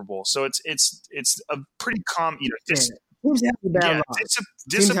the Super Bowl. So it's a pretty common, it's a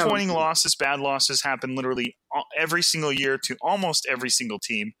disappointing losses, bad losses happen literally every single year to almost every single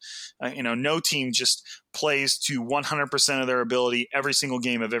team. No team just plays to 100% of their ability every single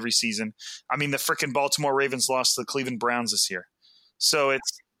game of every season. I mean, the freaking Baltimore Ravens lost to the Cleveland Browns this year. So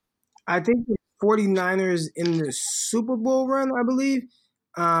I think the 49ers in the Super Bowl run, I believe,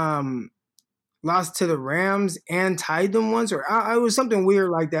 lost to the Rams and tied them once, or it was something weird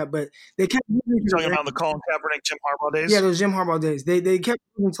like that. But they kept talking about the Colin Kaepernick, Jim Harbaugh days. Yeah, those Jim Harbaugh days. They kept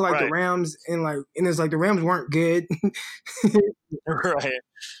moving to the Rams, and it's like the Rams weren't good. Right.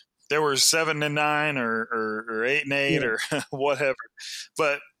 There were 7-9 or 8-8 or whatever.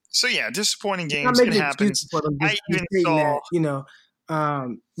 But so disappointing games. It happens. I even saw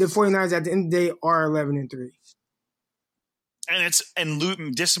that, the 49ers at the end of the day are 11-3.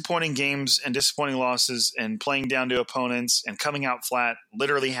 And disappointing games and disappointing losses and playing down to opponents and coming out flat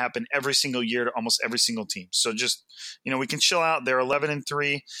literally happen every single year to almost every single team. So just, we can chill out. They're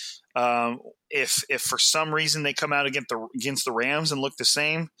 11-3. If for some reason they come out against the Rams and look the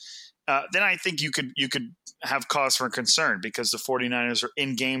same, then I think you could have cause for concern because the 49ers are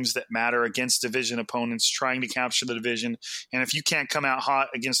in games that matter against division opponents trying to capture the division. And if you can't come out hot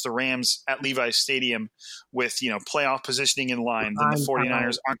against the Rams at Levi's Stadium with, playoff positioning in line, then the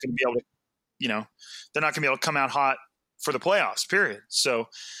 49ers aren't going to be able to, they're not going to be able to come out hot for the playoffs, period. So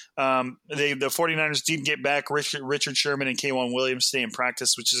the 49ers did get back Richard Sherman and K'Wan Williams today in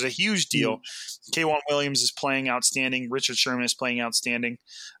practice, which is a huge deal. K'Wan Williams is playing outstanding. Richard Sherman is playing outstanding.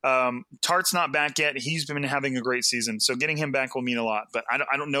 Tart's not back yet. He's been having a great season, so getting him back will mean a lot. But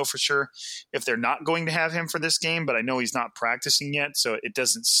I don't know for sure if they're not going to have him for this game, but I know he's not practicing yet, so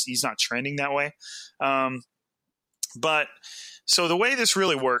he's not trending that way. But so the way this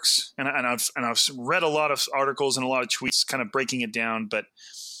really works, and I've read a lot of articles and a lot of tweets kind of breaking it down, but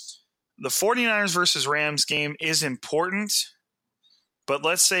the 49ers versus Rams game is important. But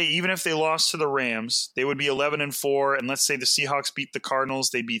let's say even if they lost to the Rams, they would be 11-4, and let's say the Seahawks beat the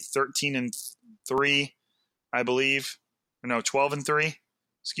Cardinals, they'd be 13-3, I believe. Or no, 12-3,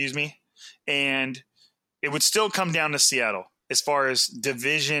 excuse me. And it would still come down to Seattle. as far as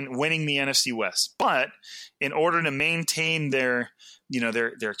division winning the NFC West. But in order to maintain their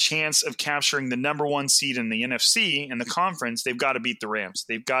chance of capturing the number one seed in the NFC in the conference, they've got to beat the Rams.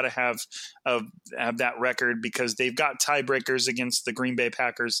 They've got to have that record because they've got tiebreakers against the Green Bay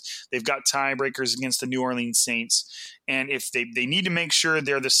Packers. They've got tiebreakers against the New Orleans Saints. And if they need to make sure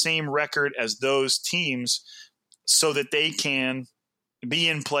they're the same record as those teams so that they can be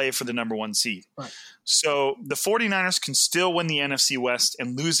in play for the number one seed. Right. So the 49ers can still win the NFC West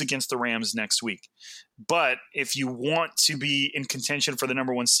and lose against the Rams next week. But if you want to be in contention for the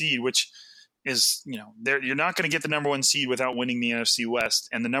number one seed, which is, you're not going to get the number one seed without winning the NFC West.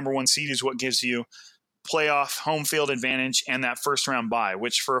 And the number one seed is what gives you playoff home field advantage and that first round bye,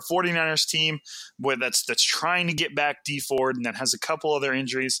 which for a 49ers team that's trying to get back D Ford and that has a couple other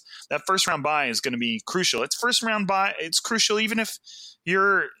injuries, that first round bye is going to be crucial. It's first round bye. It's crucial even if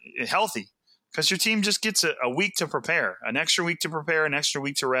you're healthy because your team just gets a week to prepare, an extra week to prepare, an extra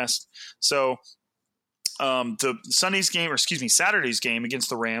week to rest. So the Saturday's game against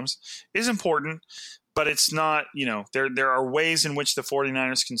the Rams is important, but it's not, there are ways in which the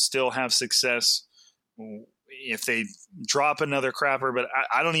 49ers can still have success if they drop another crapper, but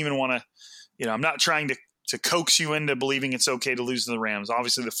I don't even want to, I'm not trying to coax you into believing it's okay to lose to the Rams.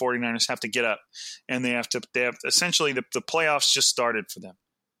 Obviously the 49ers have to get up and they have essentially the playoffs just started for them.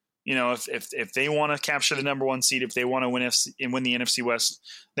 If they want to capture the number one seed, if they want to win the NFC West,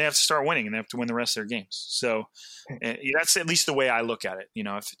 they have to start winning and they have to win the rest of their games. So that's at least the way I look at it.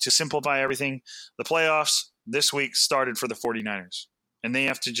 To simplify everything, the playoffs this week started for the 49ers. And they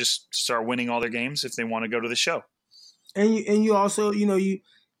have to just start winning all their games if they want to go to the show. And you also,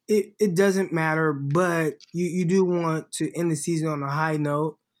 it doesn't matter, but you do want to end the season on a high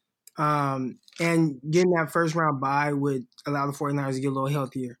note. And getting that first round bye would allow the 49ers to get a little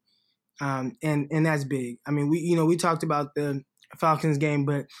healthier. And that's big. I mean, we talked about the Falcons game,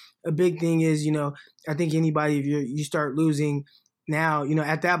 but a big thing is, I think anybody, if you start losing now,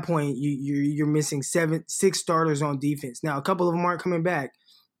 at that point, you're missing 6 starters on defense. Now, a couple of them aren't coming back.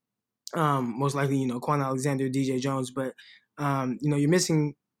 Most likely, Quan Alexander, DJ Jones. But, you're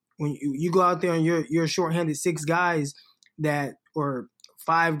missing when you go out there and you're shorthanded 6 guys or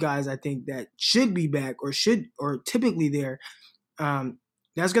 5 guys, I think, that should be back or typically there.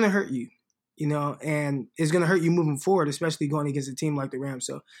 That's going to hurt you, and it's going to hurt you moving forward, especially going against a team like the Rams.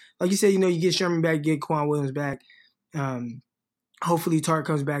 So, like you said, you get Sherman back, get Quan Williams back. Hopefully Tart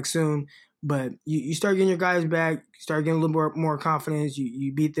comes back soon, but you start getting your guys back, start getting a little more confidence.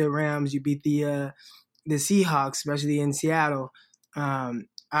 You beat the Rams, you beat the Seahawks, especially in Seattle.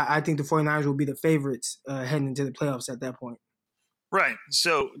 I think the 49ers will be the favorites heading into the playoffs at that point. Right.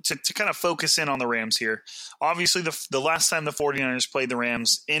 So to kind of focus in on the Rams here, obviously the last time the 49ers played the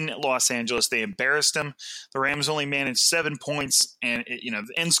Rams in Los Angeles, they embarrassed them. The Rams only managed 7 points, and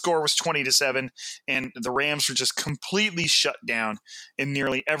the end score was 20-7, and the Rams were just completely shut down in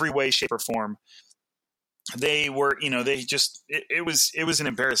nearly every way, shape, or form. They were, it was an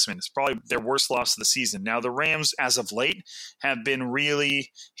embarrassment. It's probably their worst loss of the season. Now, the Rams, as of late, have been really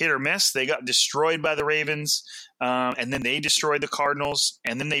hit or miss. They got destroyed by the Ravens, and then they destroyed the Cardinals,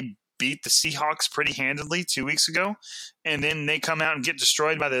 and then they beat the Seahawks pretty handedly 2 weeks ago, and then they come out and get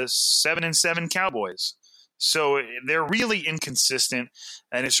destroyed by the 7-7 Cowboys. So they're really inconsistent,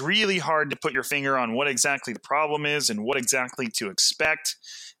 and it's really hard to put your finger on what exactly the problem is and what exactly to expect.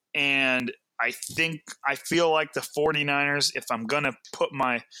 And I feel like the 49ers, if I'm going to put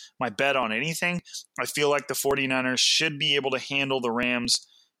my bet on anything, I feel like the 49ers should be able to handle the Rams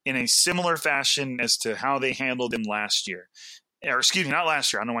in a similar fashion as to how they handled them last year. Or excuse me, not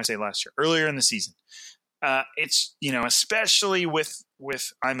last year. I don't know why I say last year. Earlier in the season. It's, especially with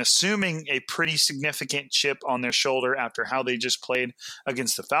I'm assuming a pretty significant chip on their shoulder after how they just played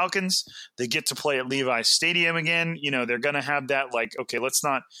against the Falcons. They get to play at Levi's Stadium again. They're going to have that okay, let's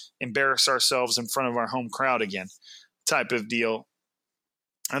not embarrass ourselves in front of our home crowd again type of deal.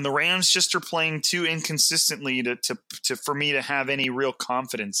 And the Rams just are playing too inconsistently to for me to have any real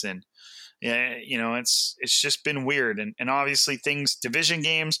confidence in. Yeah, it's just been weird. And obviously division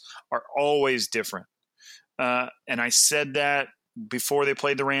games are always different. And I said that before they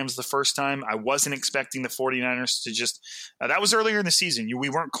played the Rams the first time. I wasn't expecting the 49ers to just that was earlier in the season. We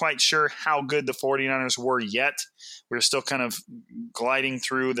weren't quite sure how good the 49ers were yet. We were still kind of gliding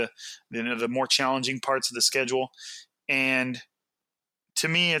through the more challenging parts of the schedule. And to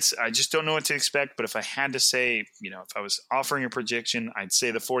me, I just don't know what to expect. But if I had to say, if I was offering a prediction, I'd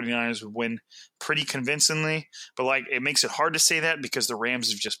say the 49ers would win pretty convincingly. But it makes it hard to say that because the Rams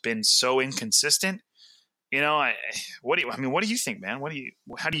have just been so inconsistent. What do you think, man?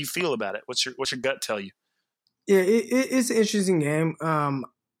 How do you feel about it? What's your gut tell you? Yeah, it's an interesting game.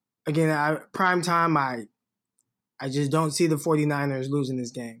 Again, prime time, I just don't see the 49ers losing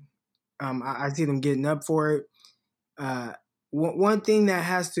this game. I see them getting up for it. One thing that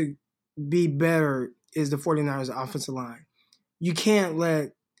has to be better is the 49ers offensive line. You can't let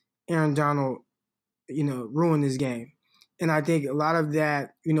Aaron Donald, ruin this game. And I think a lot of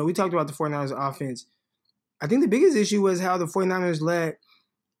that, we talked about the 49ers offense. I think the biggest issue was how the 49ers let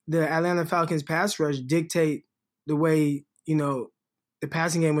the Atlanta Falcons pass rush dictate the way, the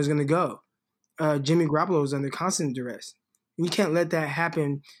passing game was going to go. Jimmy Garoppolo was under constant duress. You can't let that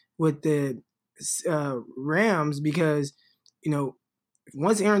happen with the Rams because,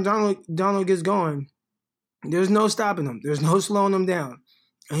 once Aaron Donald gets going, there's no stopping him. There's no slowing him down.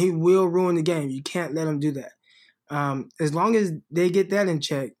 And he will ruin the game. You can't let him do that. As long as they get that in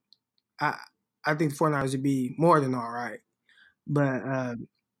check, I think the 49ers would be more than all right. But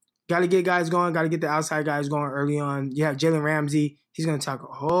got to get guys going, got to get the outside guys going early on. You have Jalen Ramsey. He's going to talk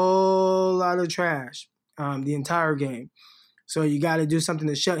a whole lot of trash the entire game. So you got to do something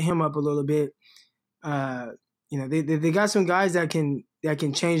to shut him up a little bit. They got some guys that can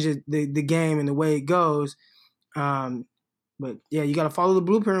change the game and the way it goes. But yeah, you got to follow the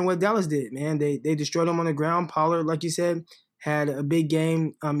blueprint of what Dallas did, man. They destroyed them on the ground. Pollard, like you said, had a big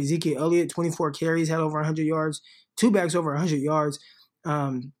game. Ezekiel Elliott, 24 carries, had over 100 yards. Two backs over 100 yards.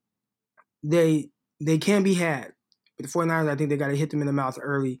 They can be had. But the 49ers, I think they got to hit them in the mouth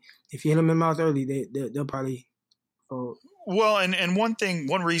early. If you hit them in the mouth early, they'll probably fold. Well, and one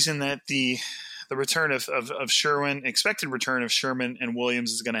reason that the return of Sherman, expected return of Sherman and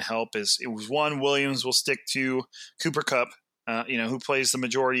Williams is going to help is Williams will stick to Cooper Kupp, who plays the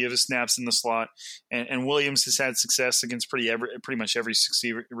majority of his snaps in the slot, and Williams has had success against pretty much every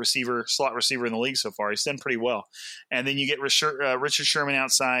slot receiver in the league so far. He's done pretty well. And then you get Richard Sherman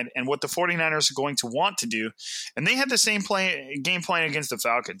outside, and what the 49ers are going to want to do, and they had the same game plan against the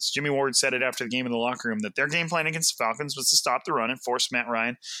Falcons. Jimmy Ward said it after the game in the locker room that their game plan against the Falcons was to stop the run and force Matt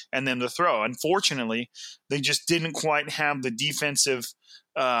Ryan and then to throw. Unfortunately, they just didn't quite have the defensive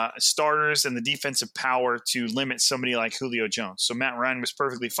starters and the defensive power to limit somebody like Julio Jones. So Matt Ryan was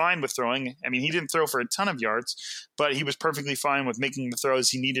perfectly fine with throwing. I mean, he didn't throw for a ton of yards, but he was perfectly fine with making the throws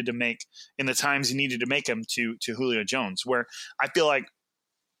he needed to make in the times he needed to make them to Julio Jones, where I feel like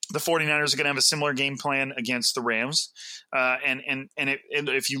the 49ers are going to have a similar game plan against the Rams.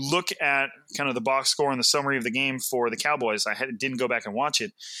 If you look at kind of the box score and the summary of the game for the Cowboys, didn't go back and watch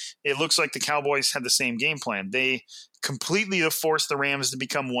it. It looks like the Cowboys had the same game plan. They completely forced the Rams to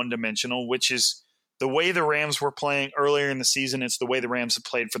become one-dimensional, which is the way the Rams were playing earlier in the season. It's the way the Rams have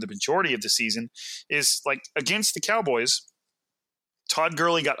played for the majority of the season. Is like against the Cowboys, Todd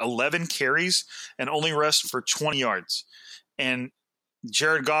Gurley got 11 carries and only rushed for 20 yards. And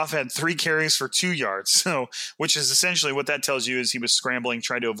Jared Goff had 3 carries for 2 yards. So, which is essentially what that tells you is he was scrambling,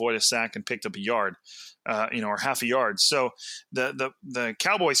 trying to avoid a sack and picked up a yard, or half a yard. So the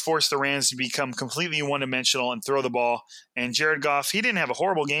Cowboys forced the Rams to become completely one-dimensional and throw the ball. And Jared Goff, he didn't have a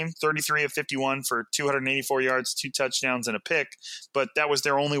horrible game, 33 of 51 for 284 yards, 2 touchdowns and a pick. But that was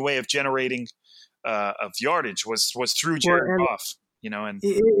their only way of generating of yardage was through Jared Goff. And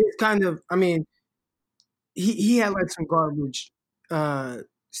it's kind of, I mean, he had like some garbage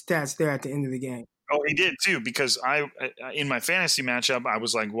stats there at the end of the game. Oh, he did too, because in my fantasy matchup, I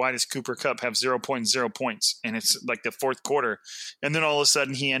was like, why does Cooper Kupp have 0.0 points? And it's like the fourth quarter. And then all of a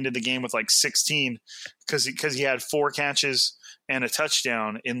sudden he ended the game with like 16 because he had 4 catches and a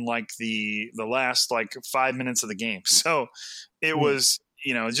touchdown in like the last like 5 minutes of the game. So it was,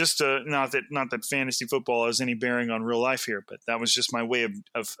 just not that fantasy football has any bearing on real life here, but that was just my way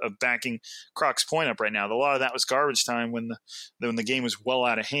of backing Croc's point up right now. A lot of that was garbage time when the game was well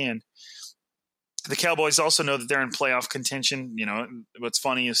out of hand. The Cowboys also know that they're in playoff contention. What's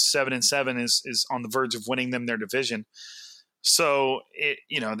funny is 7-7 is on the verge of winning them their division. So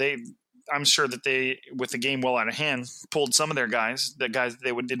I'm sure that they, with the game well out of hand, pulled some of their guys, the guys that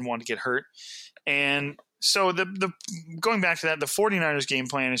they didn't want to get hurt. And so the going back to that, the 49ers game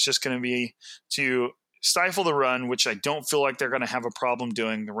plan is just going to be to stifle the run, which I don't feel like they're going to have a problem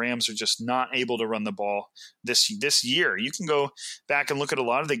doing. The Rams are just not able to run the ball this year. You can go back and look at a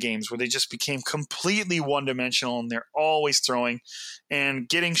lot of the games where they just became completely one-dimensional and they're always throwing. And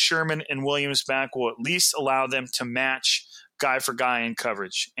getting Sherman and Williams back will at least allow them to match guy for guy in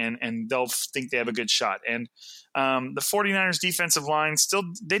coverage, and they'll think they have a good shot. And The 49ers defensive line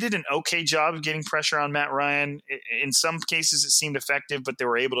they did an okay job of getting pressure on Matt Ryan. In some cases it seemed effective, but they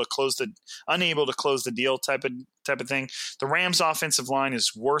were unable to close the deal type of thing. The Rams offensive line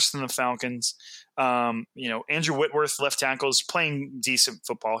is worse than the Falcons. Andrew Whitworth, left tackle, is playing decent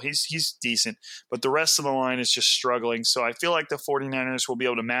football. He's decent, but the rest of the line is just struggling. So I feel like the 49ers will be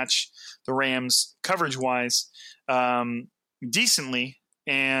able to match the Rams coverage wise decently.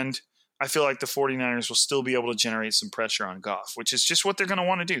 And I feel like the 49ers will still be able to generate some pressure on Goff, which is just what they're going to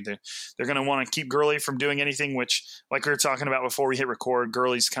want to do. They're going to want to keep Gurley from doing anything, which, like we were talking about before we hit record,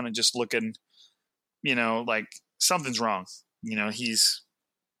 Gurley's kind of just looking, like something's wrong. He's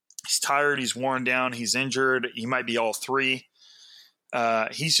tired, he's worn down, he's injured, he might be all three.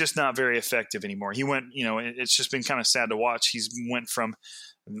 He's just not very effective anymore. He went, it's just been kind of sad to watch. He's went from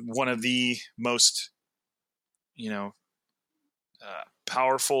one of the most,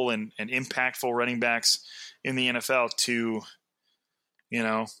 powerful and impactful running backs in the NFL to,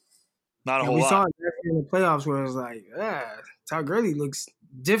 not a whole lot. We saw it in the playoffs where it was like, Todd Gurley looks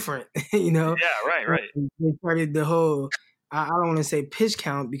different, Yeah, right. They started the whole, I don't want to say pitch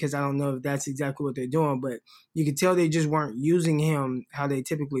count because I don't know if that's exactly what they're doing, but you could tell they just weren't using him how they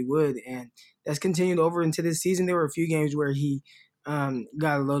typically would. And that's continued over into this season. There were a few games where he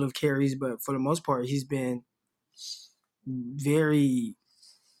got a load of carries, but for the most part, he's been very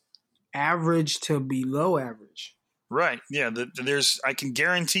average to below average. Right. Yeah. I can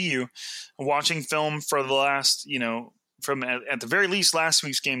guarantee you, watching film for the last, from at the very least last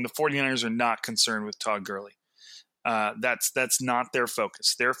week's game, the 49ers are not concerned with Todd Gurley. That's not their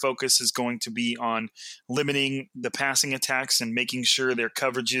focus. Their focus is going to be on limiting the passing attacks and making sure their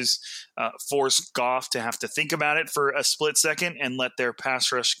coverages force Goff to have to think about it for a split second and let their pass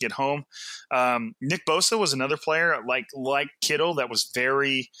rush get home. Nick Bosa was another player like Kittle that was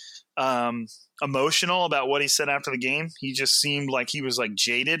very emotional about what he said after the game. He just seemed like he was like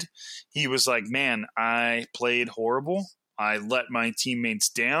jaded. He was like, man, I played horrible. I let my teammates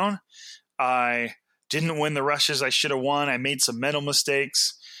down. I didn't win the rushes I should have won. I made some mental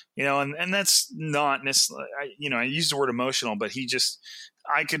mistakes, and that's not necessarily, I used the word emotional, but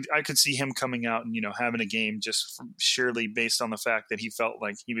I could see him coming out and, having a game just surely based on the fact that he felt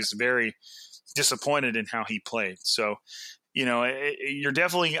like he was very disappointed in how he played. So, you're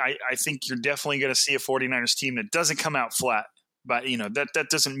definitely, I think you're definitely going to see a 49ers team that doesn't come out flat, but that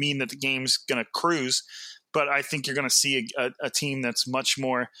doesn't mean that the game's going to cruise, but I think you're going to see a team that's much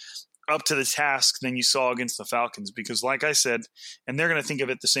more up to the task than you saw against the Falcons, because like I said, and they're going to think of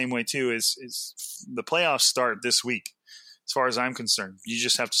it the same way too, is the playoffs start this week. As far as I'm concerned, you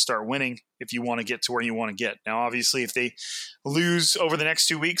just have to start winning if you want to get to where you want to get. Now, obviously, if they lose over the next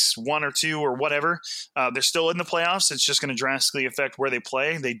 2 weeks, 1 or 2 or whatever, they're still in the playoffs. It's just going to drastically affect where they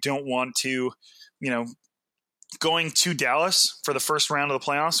play. They don't want to, going to Dallas for the first round of the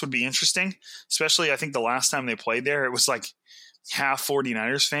playoffs would be interesting, especially I think the last time they played there, it was like half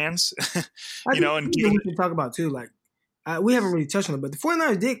 49ers fans, and we should talk about too. Like we haven't really touched on it, but the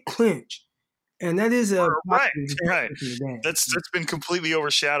 49ers did clinch, and that is a right. That's been completely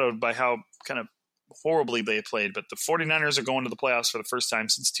overshadowed by how kind of horribly they played. But the 49ers are going to the playoffs for the first time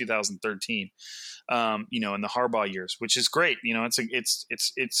since 2013. In the Harbaugh years, which is great. It's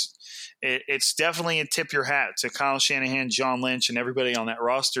definitely a tip your hat to Kyle Shanahan, John Lynch, and everybody on that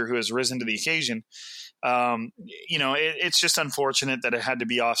roster who has risen to the occasion. It's just unfortunate that it had to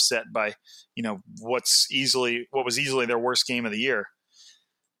be offset by, what was easily their worst game of the year.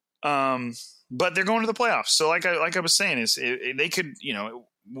 But they're going to the playoffs. So like I was saying, they could,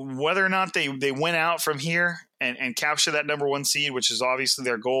 whether or not they win out from here and capture that number 1 seed, which is obviously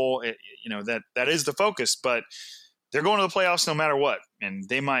their goal, that is the focus, but they're going to the playoffs no matter what. And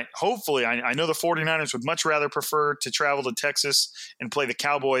they might, hopefully, I know the 49ers would much rather prefer to travel to Texas and play the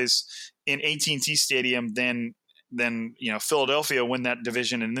Cowboys in AT&T Stadium than Philadelphia win that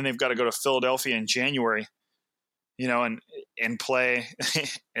division. And then they've got to go to Philadelphia in January, and play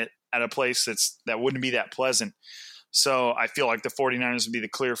at a place that wouldn't be that pleasant. So I feel like the 49ers would be the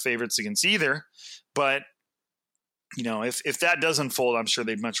clear favorites against either. But, if that doesn't fold, I'm sure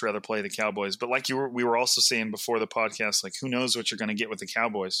they'd much rather play the Cowboys. But like we were also saying before the podcast, like who knows what you're going to get with the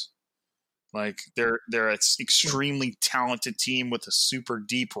Cowboys. Like they're an extremely talented team with a super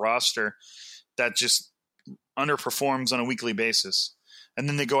deep roster that just underperforms on a weekly basis. And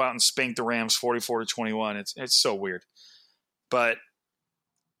then they go out and spank the Rams 44-21. It's so weird. But,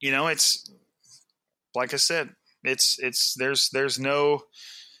 it's like I said, there's no,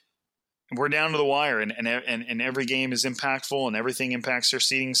 we're down to the wire and every game is impactful and everything impacts their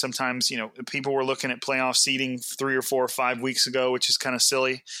seeding. Sometimes, people were looking at playoff seeding 3 or 4 or 5 weeks ago, which is kind of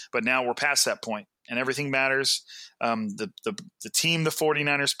silly, but now we're past that point. and everything matters. The team the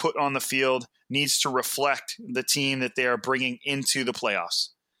 49ers put on the field needs to reflect the team that they are bringing into the playoffs.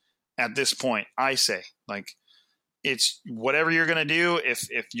 At this point, I say, like, it's whatever you're going to do.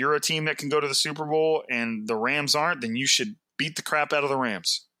 If you're a team that can go to the Super Bowl and the Rams aren't, then you should beat the crap out of the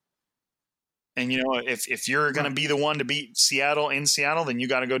Rams. And, you know, if you're going to be the one to beat Seattle in Seattle, then you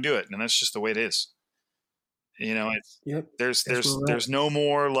got to go do it. And that's just the way it is. You know, there's no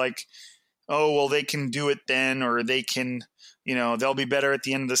more like, oh, well, they can do it then, or they can, you know, they'll be better at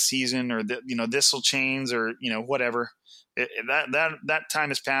the end of the season, or you know, this will change, or, you know, whatever. That time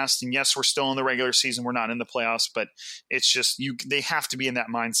has passed, and yes, we're still in the regular season. We're not in the playoffs, but it's just they have to be in that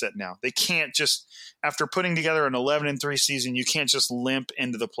mindset now. They can't just, after putting together an 11-3 season, you can't just limp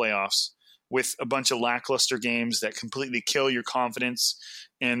into the playoffs with a bunch of lackluster games that completely kill your confidence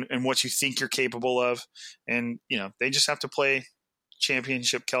and what you think you're capable of. And, you know, they just have to play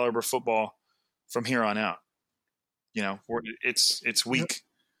championship caliber football from here on out. You know, it's week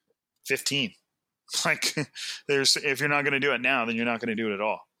 15. Like, if you're not going to do it now, then you're not going to do it at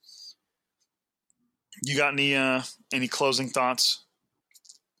all. You got any closing thoughts?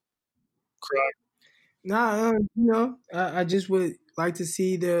 Correct. Nah, you know, I just would like to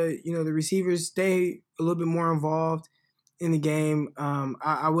see the receivers stay a little bit more involved in the game.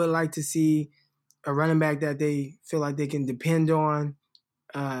 I would like to see a running back that they feel like they can depend on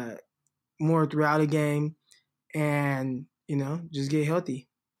more throughout the game, and, you know, just get healthy.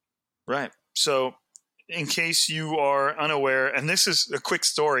 Right. So, in case you are unaware, and this is a quick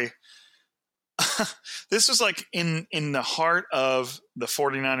story, this was like in the heart of the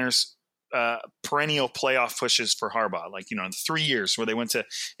 49ers perennial playoff pushes for Harbaugh, like, you know, in 3 years where they went to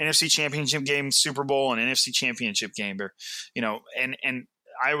NFC Championship game, Super Bowl, and NFC Championship game. Or, you know, and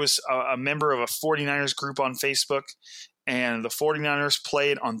I was a member of a 49ers group on Facebook, and the 49ers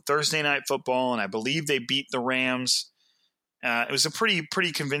played on Thursday Night Football, and I believe they beat the Rams. It was a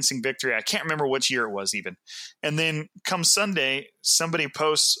pretty convincing victory. I can't remember which year it was even. And then come Sunday, somebody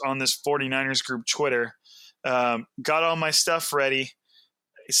posts on this 49ers group Twitter, got all my stuff ready,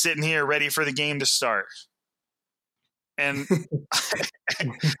 sitting here ready for the game to start. And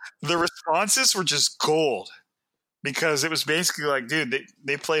the responses were just gold, because it was basically like, dude,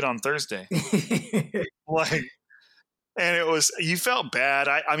 they played on Thursday. Like, and it was, you felt bad.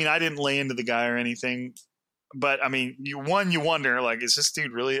 I mean, I didn't lay into the guy or anything. But, I mean, you wonder, like, is this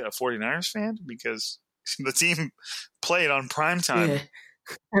dude really a 49ers fan? Because the team played on primetime,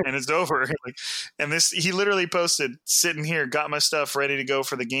 and it's over. Like, and he literally posted, sitting here, got my stuff ready to go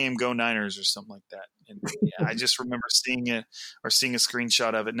for the game, go Niners, or something like that. And yeah, I just remember seeing it, or seeing a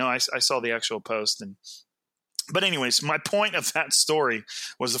screenshot of it. No, I saw the actual post. But anyways, my point of that story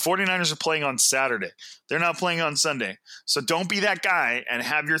was the 49ers are playing on Saturday. They're not playing on Sunday. So don't be that guy and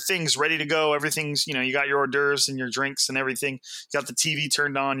have your things ready to go. Everything's, you know, you got your hors d'oeuvres and your drinks and everything. You got the TV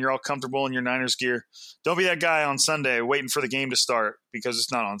turned on. You're all comfortable in your Niners gear. Don't be that guy on Sunday waiting for the game to start, because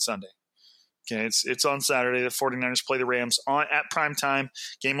it's not on Sunday. Okay, it's on Saturday. The 49ers play the Rams at prime time.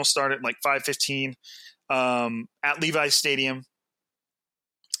 Game will start at like 5:15 at Levi's Stadium.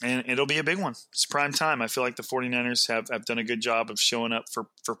 And it'll be a big one. It's prime time. I feel like the 49ers have done a good job of showing up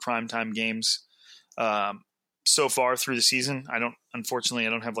for prime time games so far through the season. Unfortunately, I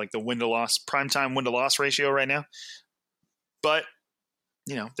don't have like the prime time win to loss ratio right now. But,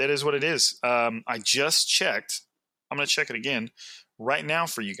 you know, that is what it is. I just checked. I'm going to check it again right now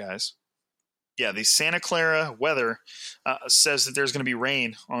for you guys. Yeah, the Santa Clara weather says that there's going to be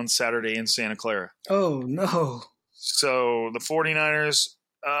rain on Saturday in Santa Clara. Oh, no. So the 49ers,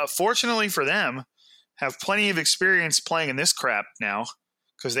 fortunately for them, have plenty of experience playing in this crap now,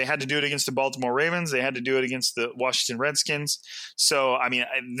 because they had to do it against the Baltimore Ravens. They had to do it against the Washington Redskins. So, I mean,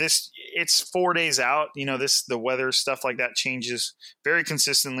 it's 4 days out. You know, the weather, stuff like that changes very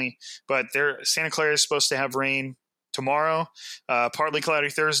consistently. But Santa Clara is supposed to have rain tomorrow, partly cloudy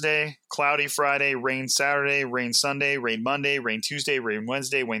Thursday, cloudy Friday, rain Saturday, rain Sunday, rain Monday, rain Tuesday, rain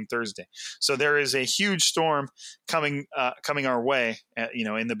Wednesday, rain Thursday. So there is a huge storm coming our way, you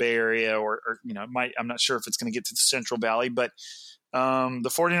know, in the Bay Area, or you know, I'm not sure if it's going to get to the Central Valley, but the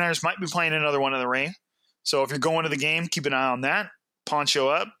 49ers might be playing another one in the rain. So if you're going to the game, keep an eye on that. Poncho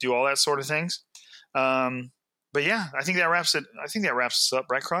up, do all that sort of things. But yeah, I think that wraps us up,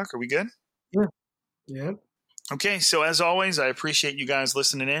 right, Croc? Are we good? Yeah. Okay, so as always, I appreciate you guys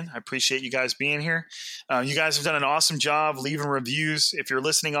listening in. I appreciate you guys being here. You guys have done an awesome job leaving reviews. If you're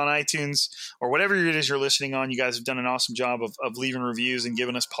listening on iTunes or whatever it is you're listening on, you guys have done an awesome job of leaving reviews and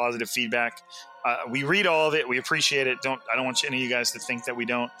giving us positive feedback. We read all of it. We appreciate it. I don't want any of you guys to think that we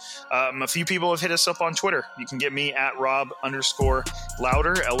don't. A few people have hit us up on Twitter. You can get me at Rob_Louder,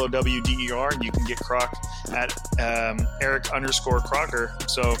 Lowder. You can get Croc at Eric_Crocker.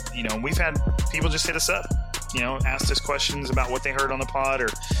 So, we've had people just hit us up, asked us questions about what they heard on the pod, or,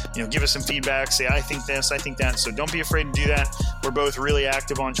 give us some feedback, say, I think this, I think that. So don't be afraid to do that. We're both really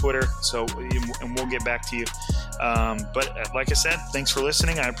active on Twitter, and we'll get back to you. But like I said, thanks for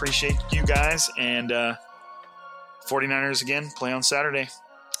listening. I appreciate you guys. And 49ers again, play on Saturday.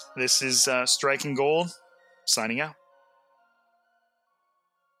 This is Striking Gold, signing out.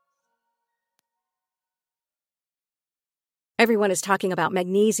 Everyone is talking about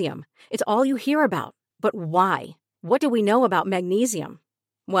magnesium. It's all you hear about. But why? What do we know about magnesium?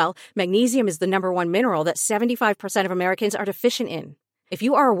 Well, magnesium is the number one mineral that 75% of Americans are deficient in. If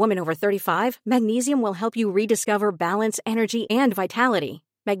you are a woman over 35, magnesium will help you rediscover balance, energy, and vitality.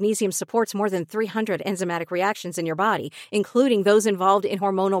 Magnesium supports more than 300 enzymatic reactions in your body, including those involved in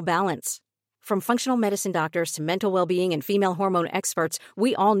hormonal balance. From functional medicine doctors to mental well-being and female hormone experts,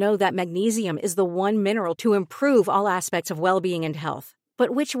 we all know that magnesium is the one mineral to improve all aspects of well-being and health.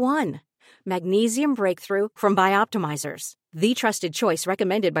 But which one? Magnesium Breakthrough from Bioptimizers, the trusted choice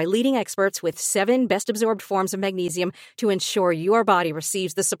recommended by leading experts with 7 best-absorbed forms of magnesium to ensure your body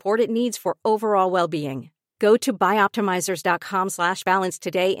receives the support it needs for overall well-being. Go to bioptimizers.com/balance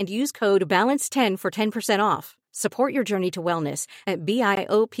today and use code BALANCE10 for 10% off. Support your journey to wellness at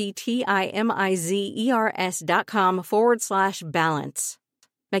bioptimizers.com/balance.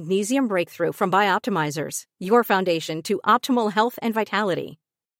 Magnesium Breakthrough from Bioptimizers, your foundation to optimal health and vitality.